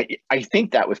 I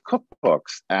think that with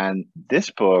cookbooks, and this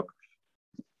book,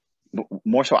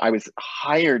 more so, I was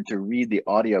hired to read the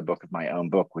audiobook of my own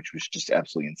book, which was just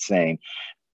absolutely insane.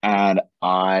 And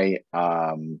I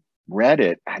read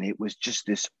it, and it was just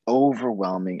this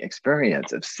overwhelming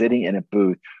experience of sitting in a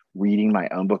booth, reading my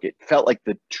own book. It felt like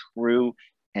the true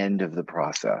end of the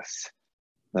process,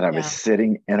 that I was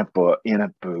sitting in a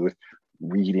booth,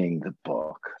 reading the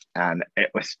book. And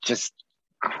it was just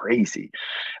crazy.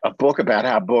 A book about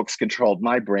how books controlled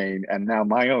my brain, and now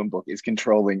my own book is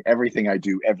controlling everything I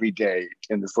do every day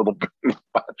in this little booth.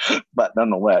 But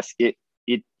nonetheless, it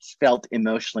felt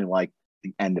emotionally like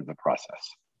the end of the process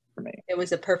for me. It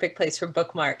was a perfect place for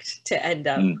Bookmarked to end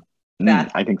up.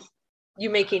 I think you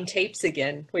making tapes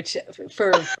again, which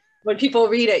for when people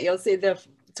read it, you'll see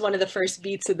it's one of the first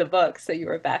beats of the book. So you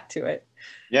were back to it.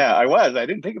 Yeah, I was. I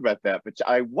didn't think about that, but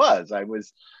I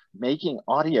was making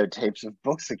audio tapes of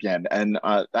books again. And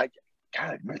I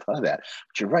never thought of that.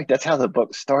 But you're right. That's how the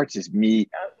book starts, is me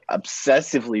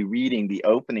obsessively reading the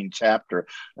opening chapter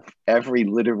of every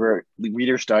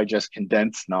Reader's Digest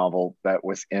condensed novel that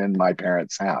was in my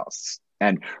parents' house,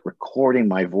 and recording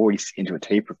my voice into a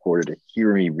tape recorder to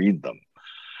hear me read them.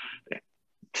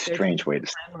 Strange way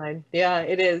to timeline. Yeah,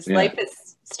 it is. Yeah. Life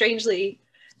is strangely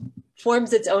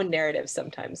forms its own narrative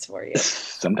sometimes for you.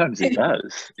 Sometimes it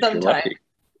does. Sometimes.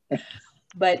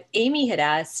 But Amy had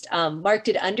asked, Mark,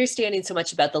 did understanding so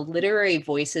much about the literary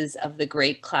voices of the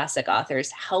great classic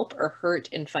authors help or hurt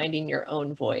in finding your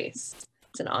own voice?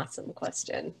 It's an awesome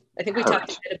question. I think we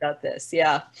talked a bit about this.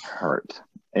 Yeah. Hurt.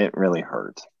 It really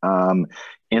hurt.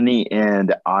 In the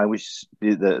end,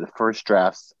 the first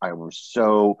drafts, I was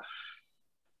so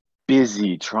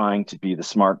busy trying to be the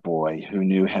smart boy who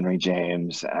knew Henry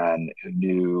James and who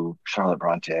knew Charlotte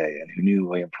Bronte and who knew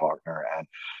William Faulkner and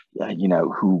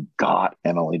who got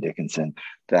Emily Dickinson,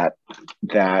 that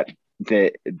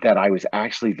I was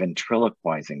actually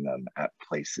ventriloquizing them at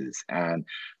places. And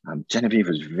Genevieve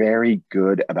was very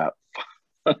good about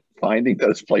finding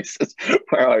those places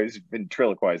where I was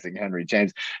ventriloquizing Henry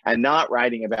James and not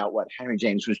writing about what Henry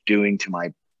James was doing to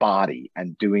my body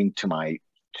and doing to my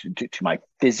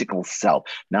physical self,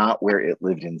 not where it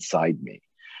lived inside me.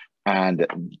 And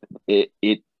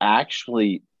it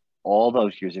actually, all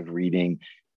those years of reading,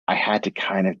 I had to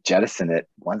kind of jettison it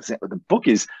once. The book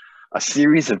is a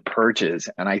series of purges,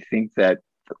 and I think that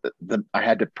I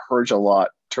had to purge a lot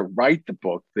to write the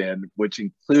book then, which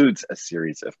includes a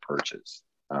series of purges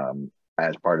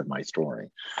as part of my story.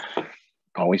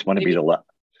 Always want to be the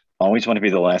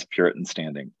last Puritan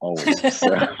standing, always.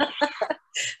 So.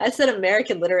 That's an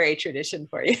American literary tradition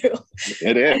for you.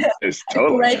 It is. It's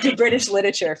totally led to British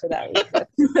literature for that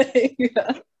reason.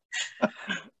 Yeah.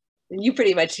 You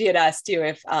pretty much hit us too.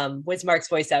 If was Mark's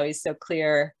voice always so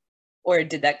clear, or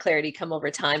did that clarity come over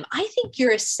time? I think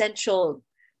your essential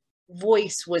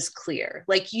voice was clear.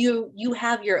 Like you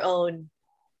have your own,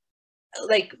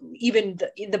 like even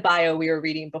the bio we were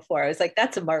reading before, I was like,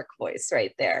 that's a Mark voice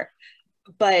right there.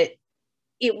 But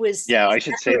it was, yeah, I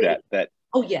should say that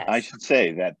oh yes, I should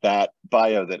say that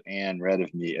bio that Anne read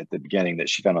of me at the beginning that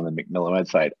she found on the Macmillan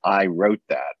website, I wrote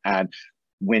that. And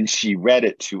when she read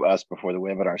it to us before the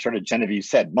webinar started, Genevieve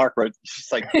said, Mark wrote,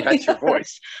 she's like, that's your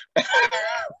voice. I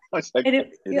was like,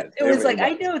 it was like,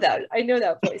 I know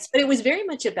that voice. But it was very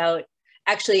much about,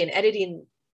 actually, in editing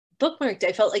Bookmarked,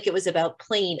 I felt like it was about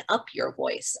playing up your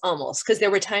voice almost, because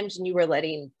there were times when you were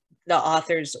letting the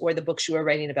authors or the books you were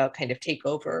writing about kind of take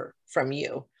over from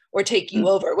you, or take you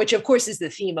over, which of course is the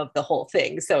theme of the whole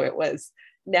thing. So it was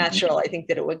natural, I think,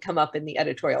 that it would come up in the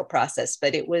editorial process,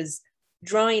 but it was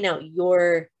drawing out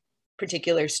your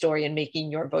particular story and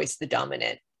making your voice the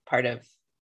dominant part of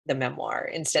the memoir,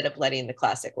 instead of letting the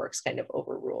classic works kind of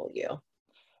overrule you.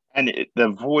 And the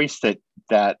voice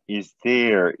that is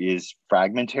there is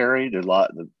fragmentary. There's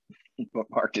the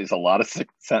Bookmarked is a lot of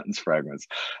sentence fragments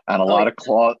and a lot of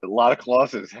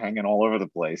clauses hanging all over the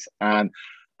place. And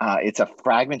it's a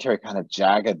fragmentary kind of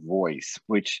jagged voice,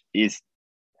 which is,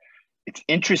 it's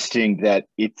interesting that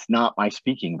it's not my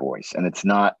speaking voice, and it's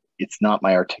not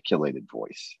my articulated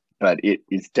voice, but it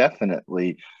is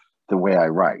definitely the way I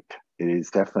write. It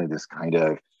is definitely this kind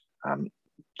of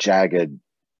jagged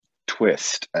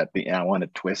twist at the end. I want a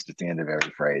twist at the end of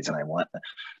every phrase, and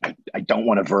I don't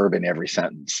want a verb in every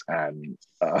sentence, and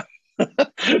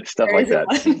stuff like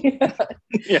that.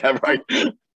 Yeah, right.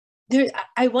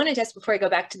 I wanted to ask, before I go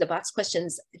back to the box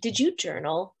questions, did you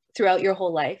journal throughout your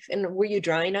whole life? And were you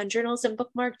drawing on journals and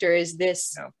Bookmarked, or is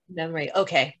this memory?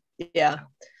 Okay. Yeah.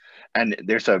 And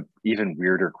there's a even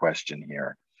weirder question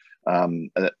here.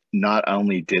 Not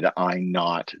only did I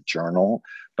not journal,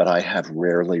 but I have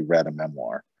rarely read a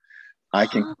memoir. I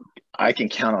can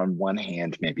count on one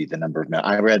hand maybe the number of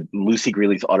I read Lucy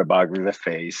Greeley's autobiography, The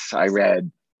Face. I read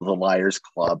The Liars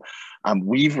Club.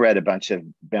 We've read a bunch of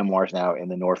memoirs now in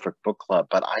the Norfolk Book Club,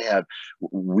 but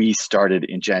we started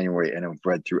in January and have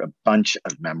read through a bunch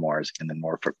of memoirs in the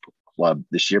Norfolk Book Club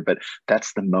this year, but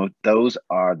that's those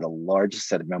are the largest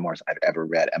set of memoirs I've ever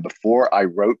read. And before I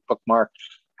wrote Bookmarked,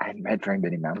 I hadn't read very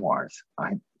many memoirs.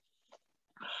 I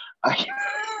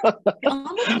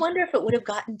almost wonder if it would have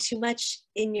gotten too much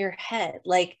in your head,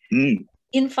 like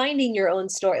in finding your own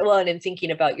story. Well, and in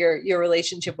thinking about your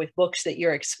relationship with books that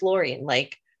you're exploring,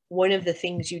 like one of the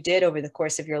things you did over the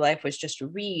course of your life was just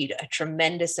read a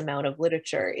tremendous amount of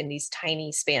literature in these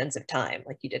tiny spans of time.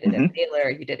 Like you did it at Baylor,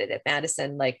 you did it at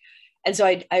Madison, and so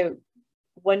I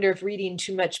wonder if reading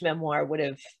too much memoir would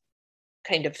have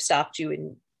kind of stopped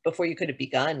you before you could have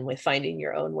begun with finding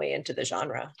your own way into the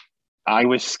genre. I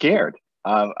was scared.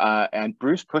 And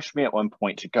Bruce pushed me at one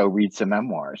point to go read some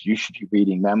memoirs. You should be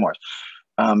reading memoirs.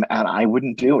 And I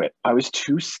wouldn't do it. I was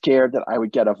too scared that I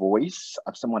would get a voice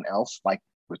of someone else, like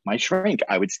with my shrink.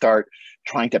 I would start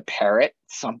trying to parrot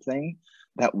something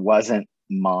that wasn't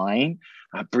mine.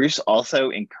 Bruce also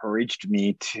encouraged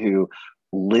me to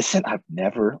listen. I've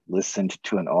never listened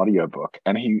to an audiobook.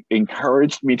 And he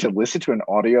encouraged me to listen to an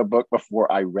audiobook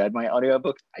before I read my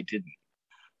audiobook. I didn't.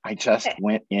 I just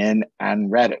went in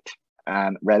and read it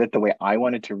the way I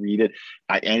wanted to read it.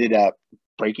 I ended up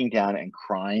breaking down and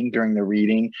crying during the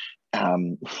reading,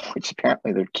 which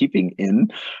apparently they're keeping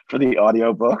in for the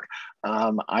audiobook.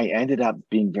 I ended up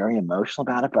being very emotional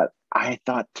about it, but I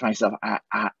thought to myself,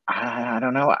 I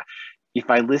don't know. If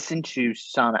I listen to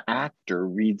some actor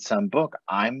read some book,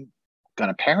 I'm going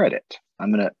to parrot it.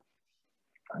 I'm a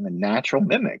natural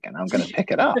mimic, and I'm going to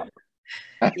pick it up.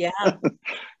 Yeah.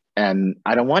 And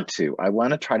I don't want to. I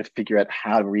want to try to figure out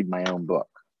how to read my own book.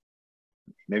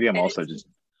 Maybe I'm also just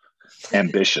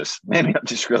ambitious. Maybe I'm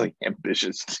just really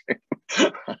ambitious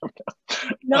too.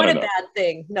 Not a bad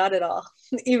thing. Not at all.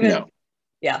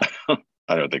 Yeah.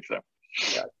 I don't think so.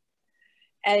 Yeah.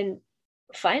 And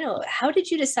final, how did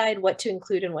you decide what to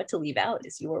include and what to leave out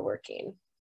as you were working?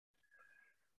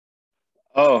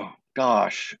 Oh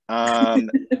gosh. How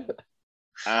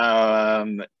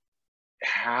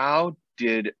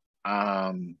did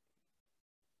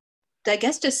I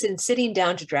guess just in sitting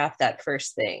down to draft that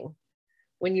first thing,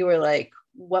 when you were like,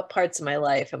 what parts of my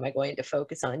life am I going to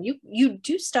focus on? You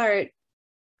do start,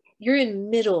 you're in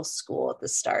middle school at the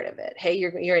start of it. Hey,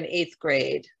 you're in 8th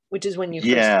grade, which is when you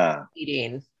first started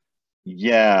reading.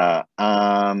 Yeah.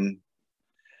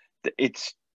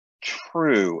 It's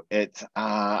true. It's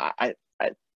how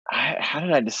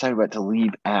did I decide what to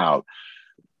leave out?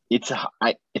 It's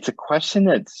a question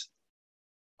that's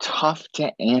tough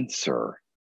to answer.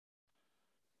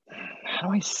 How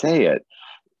do I say it?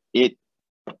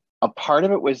 A part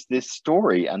of it was this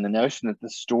story and the notion that the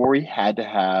story had to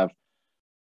have,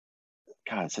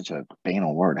 God, it's such a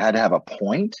banal word, had to have a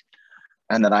point,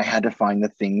 and that I had to find the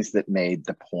things that made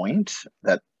the point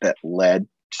that led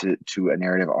to a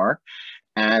narrative arc.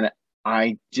 And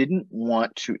I didn't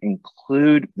want to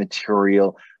include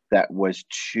material that was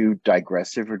too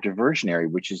digressive or diversionary,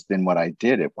 which is then what I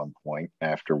did at one point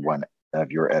after one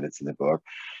of your edits of the book.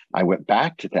 I went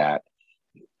back to that.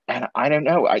 And I don't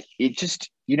know, I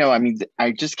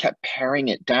just kept paring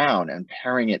it down and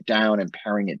paring it down and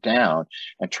paring it down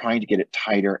and trying to get it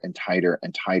tighter and tighter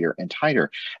and tighter and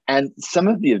tighter. And some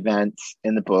of the events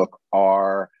in the book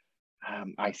are,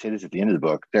 I say this at the end of the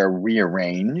book, they're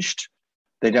rearranged.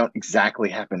 They don't exactly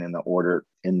happen in the order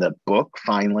in the book,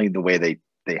 finally, the way they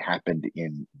happened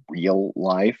in real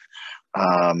life,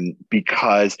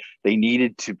 because they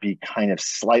needed to be kind of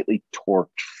slightly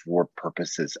torqued for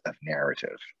purposes of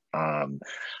narrative,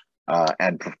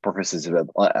 and purposes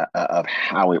of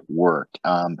how it worked.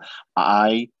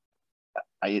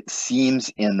 It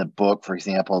seems in the book, for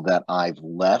example, that I've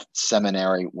left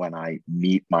seminary when I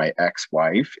meet my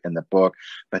ex-wife in the book,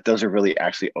 but those are really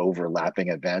actually overlapping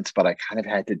events. But I kind of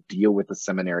had to deal with the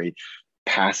seminary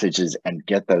passages and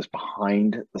get those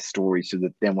behind the story so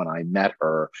that then when I met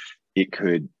her, it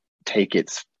could take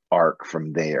its arc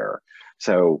from there.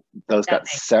 So those got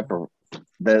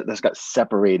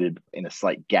separated in a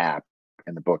slight gap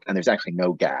in the book, and there's actually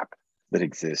no gap that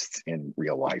exists in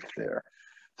real life there.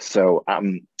 So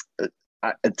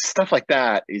stuff like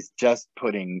that is just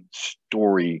putting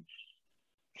story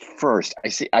first.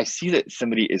 I see that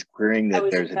somebody is querying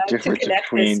that there's a difference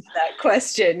between that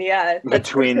question. Yeah,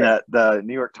 between the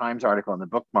New York Times article and the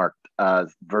Bookmarked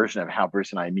version of How Bruce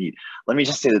and I Meet. Let me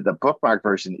just say that the Bookmarked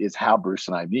version is How Bruce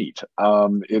and I Meet.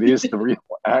 It is the real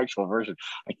actual version.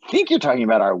 I think you're talking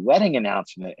about our wedding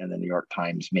announcement in the New York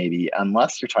Times, maybe,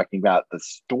 unless you're talking about the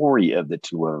story of the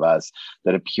two of us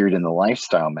that appeared in the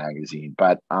Lifestyle magazine.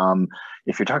 But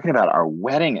if you're talking about our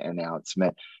wedding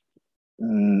announcement,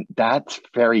 that's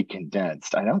very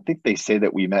condensed. I don't think they say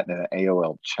that we met in an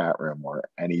AOL chat room or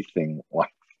anything like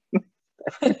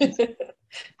that.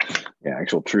 Yeah,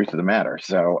 actual truth of the matter.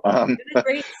 So it's a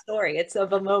great story. It's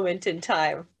of a moment in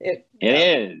time. It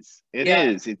is.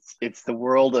 It's the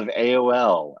world of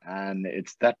AOL, and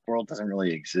that world doesn't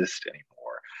really exist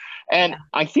anymore. And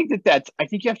I think I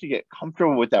think you have to get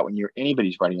comfortable with that when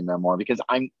anybody's writing a memoir, because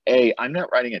I'm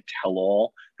not writing a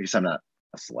tell-all because I'm not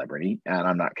a celebrity and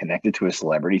I'm not connected to a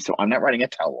celebrity. So I'm not writing a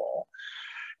tell-all.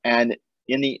 And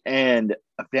in the end,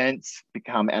 events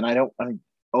become, and I don't want to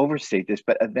overstate this,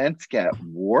 but events get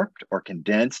warped or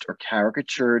condensed or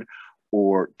caricatured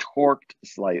or torqued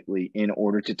slightly in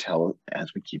order to tell,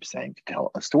 as we keep saying, to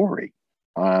tell a story,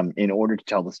 in order to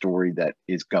tell the story that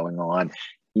is going on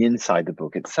inside the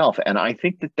book itself. And I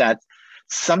think that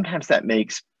sometimes that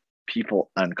makes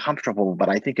people uncomfortable. But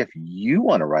I think if you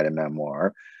want to write a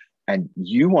memoir and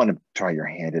you want to try your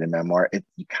hand at a memoir,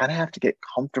 you kind of have to get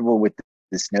comfortable with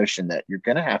this notion that you're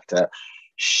going to have to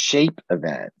shape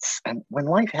events. And when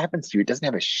life happens to you, it doesn't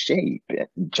have a shape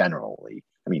generally.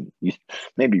 I mean,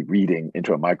 maybe reading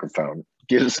into a microphone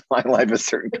gives my life a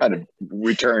certain kind of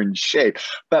return shape.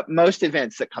 But most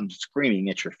events that come screaming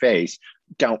at your face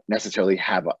don't necessarily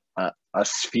have a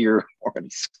sphere or a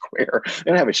square.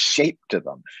 They don't have a shape to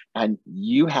them. And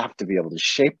you have to be able to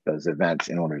shape those events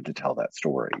in order to tell that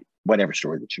story, whatever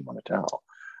story that you want to tell.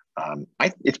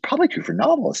 It's probably true for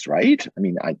novelists, right? I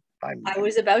mean, I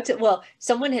was about to, well,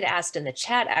 someone had asked in the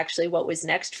chat actually what was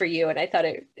next for you. And I thought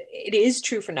it is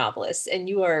true for novelists. And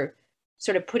you are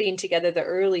sort of putting together the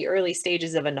early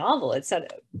stages of a novel. It's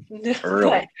not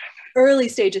early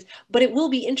stages, but it will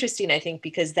be interesting, I think,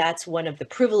 because that's one of the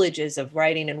privileges of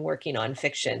writing and working on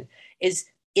fiction is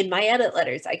in my edit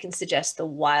letters, I can suggest the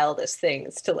wildest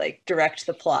things to like direct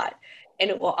the plot. And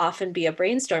it will often be a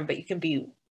brainstorm, but you can be,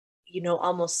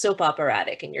 almost soap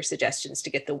operatic in your suggestions to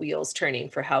get the wheels turning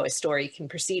for how a story can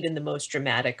proceed in the most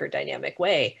dramatic or dynamic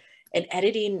way. And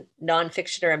editing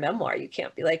nonfiction or a memoir, you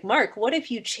can't be like, Mark, what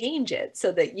if you change it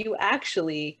so that you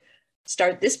actually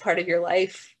start this part of your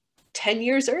life 10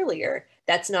 years earlier?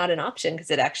 that's not an option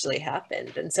because it actually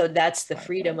happened. And so that's the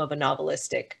freedom of a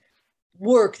novelistic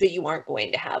work that you aren't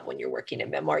going to have when you're working in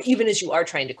memoir, even as you are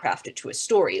trying to craft it to a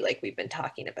story like we've been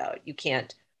talking about. You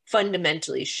can't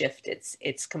fundamentally shift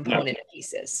its component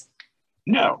pieces.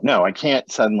 No, I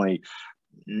can't suddenly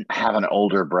have an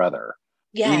older brother.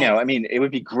 Yeah. You know, I mean, it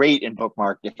would be great in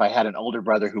Bookmarked if I had an older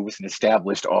brother who was an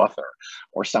established author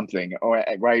or something, or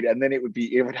right, and then it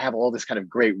would have all this kind of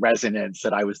great resonance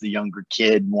that I was the younger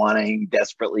kid wanting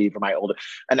desperately for my older,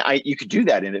 and you could do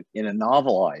that in a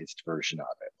novelized version of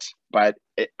it, but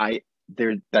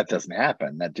that doesn't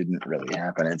happen. That didn't really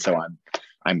happen, and so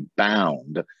I'm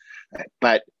bound,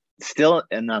 but still,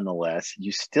 and nonetheless,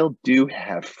 you still do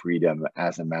have freedom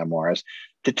as a memoirist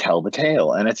to tell the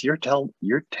tale, and it's your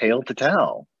tale to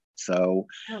tell. So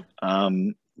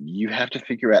you have to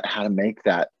figure out how to make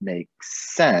that make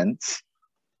sense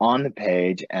on the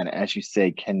page, and as you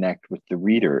say, connect with the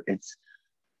reader. It's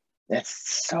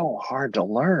so hard to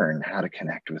learn how to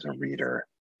connect with a reader.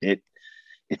 It's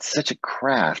such a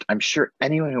craft. I'm sure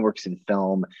anyone who works in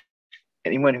film,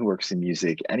 anyone who works in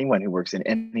music, anyone who works in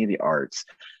any of the arts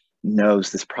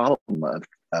knows this problem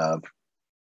of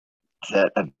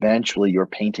that eventually your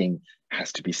painting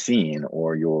has to be seen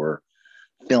or your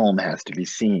film has to be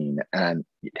seen, and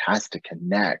it has to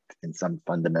connect in some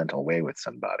fundamental way with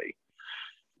somebody.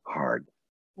 Hard.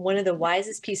 One of the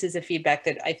wisest pieces of feedback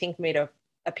that I think made an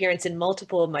appearance in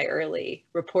multiple of my early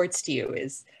reports to you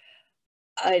is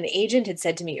an agent had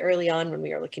said to me early on when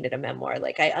we were looking at a memoir,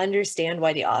 like, I understand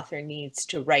why the author needs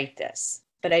to write this,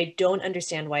 but I don't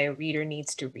understand why a reader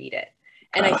needs to read it.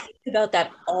 And I think about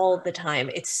that all the time.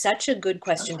 It's such a good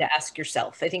question to ask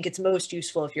yourself. I think it's most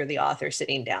useful if you're the author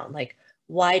sitting down, like,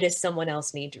 why does someone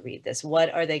else need to read this?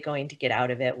 What are they going to get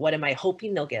out of it? What am I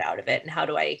hoping they'll get out of it? And how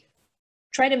do I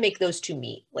try to make those two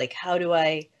meet? Like, how do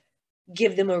I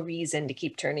give them a reason to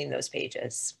keep turning those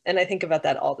pages? And I think about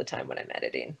that all the time when I'm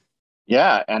editing.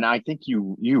 Yeah, and I think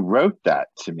you wrote that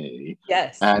to me.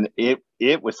 Yes. And it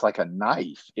was like a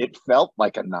knife. It felt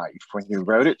like a knife when you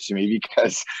wrote it to me,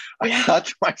 because I thought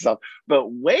to myself, but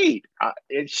wait,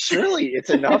 surely it's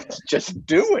enough to just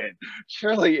do it.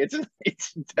 Surely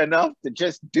it's enough to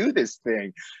just do this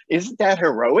thing. Isn't that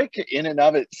heroic in and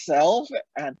of itself?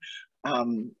 And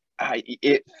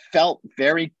it felt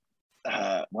very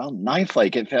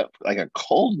knife-like. It felt like a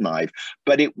cold knife,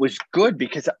 but it was good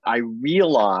because I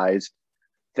realized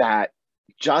that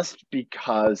just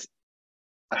because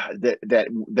that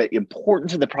the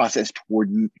importance of the process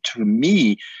to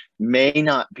me may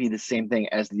not be the same thing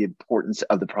as the importance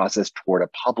of the process toward a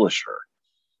publisher,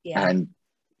 and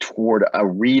toward a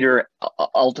reader,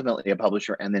 ultimately a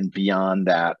publisher, and then beyond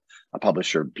that, a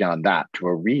publisher, beyond that to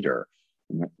a reader.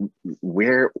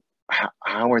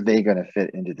 How are they going to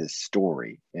fit into this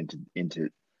story, into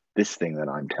this thing that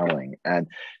I'm telling? And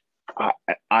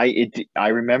I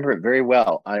remember it very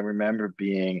well. I remember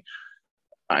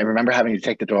having to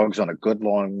take the dogs on a good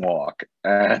long walk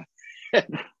and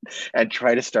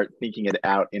try to start thinking it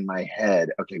out in my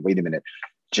head. Okay, wait a minute.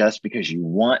 Just because you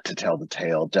want to tell the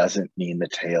tale doesn't mean the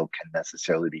tale can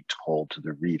necessarily be told to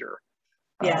the reader.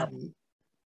 Yeah.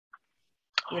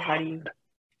 How do you?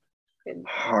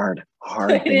 Hard.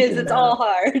 It is. It's all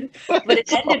hard, but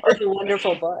it ended with a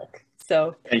wonderful book.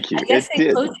 So thank you. I guess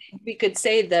in closing, we could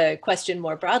say the question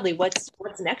more broadly: what's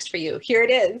next for you? Here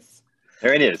it is.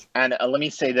 There it is. And let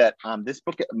me say that this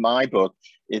book, my book,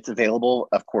 it's available,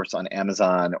 of course, on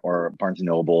Amazon or Barnes &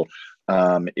 Noble.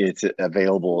 It's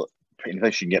available in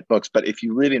place you can get books. But if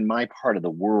you live in my part of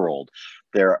the world,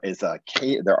 there is a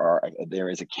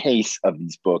case of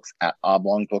these books at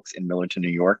Oblong Books in Millerton, New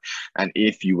York. And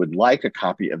if you would like a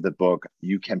copy of the book,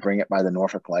 you can bring it by the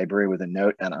Norfolk Library with a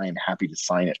note, and I am happy to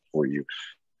sign it for you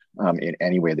in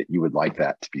any way that you would like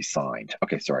that to be signed.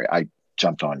 Okay, sorry, I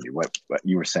jumped on you. What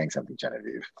you were saying something,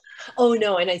 Genevieve? Oh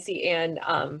no, and I see, Anne.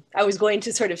 I was going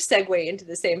to sort of segue into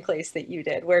the same place that you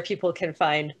did, where people can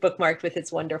find Bookmarked with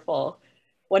its wonderful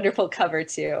cover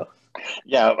too.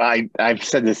 Yeah, I've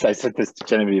said this. I said this to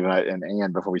Genevieve and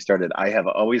Anne before we started. I have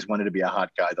always wanted to be a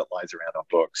hot guy that lies around on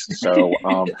books. So,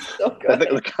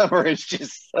 the cover is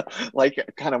just like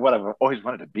kind of what I've always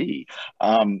wanted to be.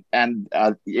 Again,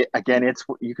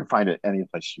 you can find it any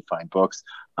place you find books.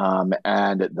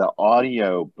 And the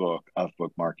audio book of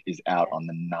Bookmarked is out on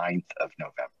the 9th of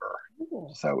November. Ooh.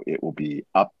 So it will be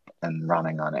up and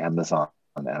running on Amazon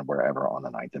and wherever on the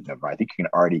 9th of November. I think you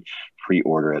can already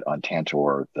pre-order it on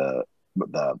Tantor, the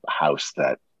house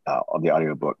that the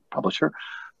audiobook publisher,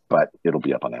 but it'll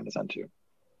be up on Amazon too.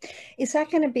 Is that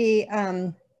going to be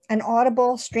an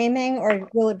Audible streaming, or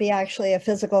will it be actually a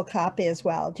physical copy as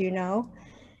well? Do you know?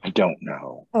 I don't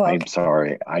know. Oh, okay. I'm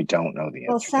sorry. I don't know the answer.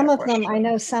 Well, to some that of them, question. I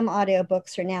know some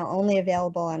audiobooks are now only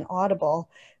available on Audible,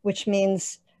 which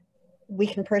means we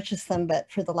can purchase them,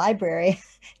 but for the library,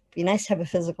 it'd be nice to have a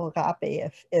physical copy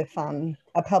if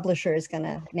a publisher is going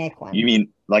to make one. You mean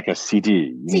like a CD?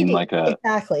 You CD, mean like a...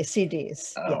 exactly,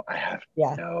 CDs. Oh, Yeah. I have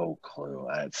Yeah. no clue.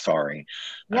 Sorry.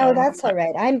 No, that's all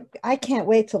right. I can't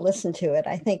wait to listen to it.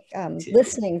 I think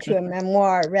listening to a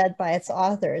memoir read by its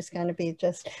author is going to be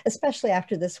just, especially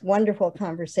after this wonderful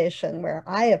conversation where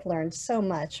I have learned so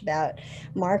much about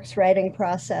Mark's writing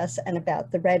process and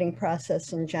about the writing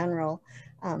process in general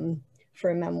for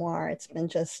a memoir. It's been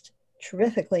just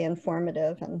terrifically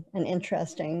informative and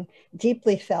interesting,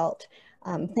 deeply felt.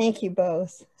 Thank you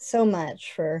both so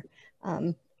much for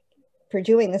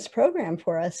doing this program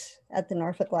for us at the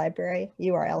Norfolk Library.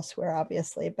 You are elsewhere,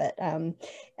 obviously, but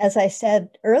as I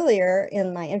said earlier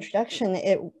in my introduction,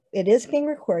 it is being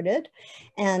recorded,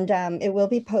 and it will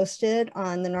be posted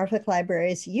on the Norfolk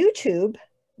Library's YouTube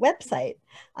website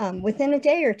within a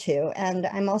day or two. And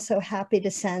I'm also happy to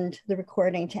send the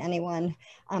recording to anyone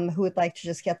who would like to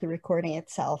just get the recording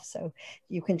itself. So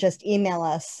you can just email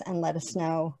us and let us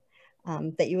know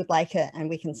that you would like it, and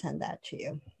we can send that to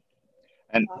you.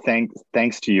 And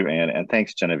thanks to you, Anne, and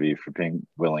thanks, Genevieve, for being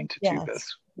willing to do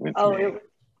this with me.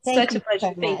 Such a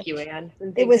pleasure. Thank you, Anne.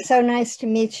 It was so nice to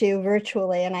meet you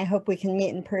virtually, and I hope we can meet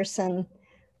in person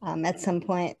at some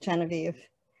point, Genevieve.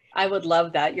 I would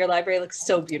love that. Your library looks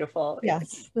so beautiful.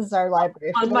 Yes, this is our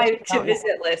library. On my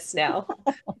to-visit list now.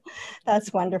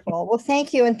 That's wonderful. Well,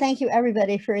 thank you, and thank you,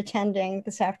 everybody, for attending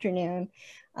this afternoon.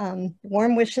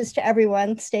 Warm wishes to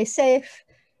everyone. Stay safe.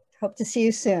 Hope to see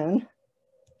you soon.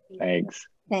 Thanks.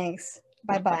 Thanks.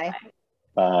 Bye-bye.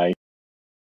 Bye.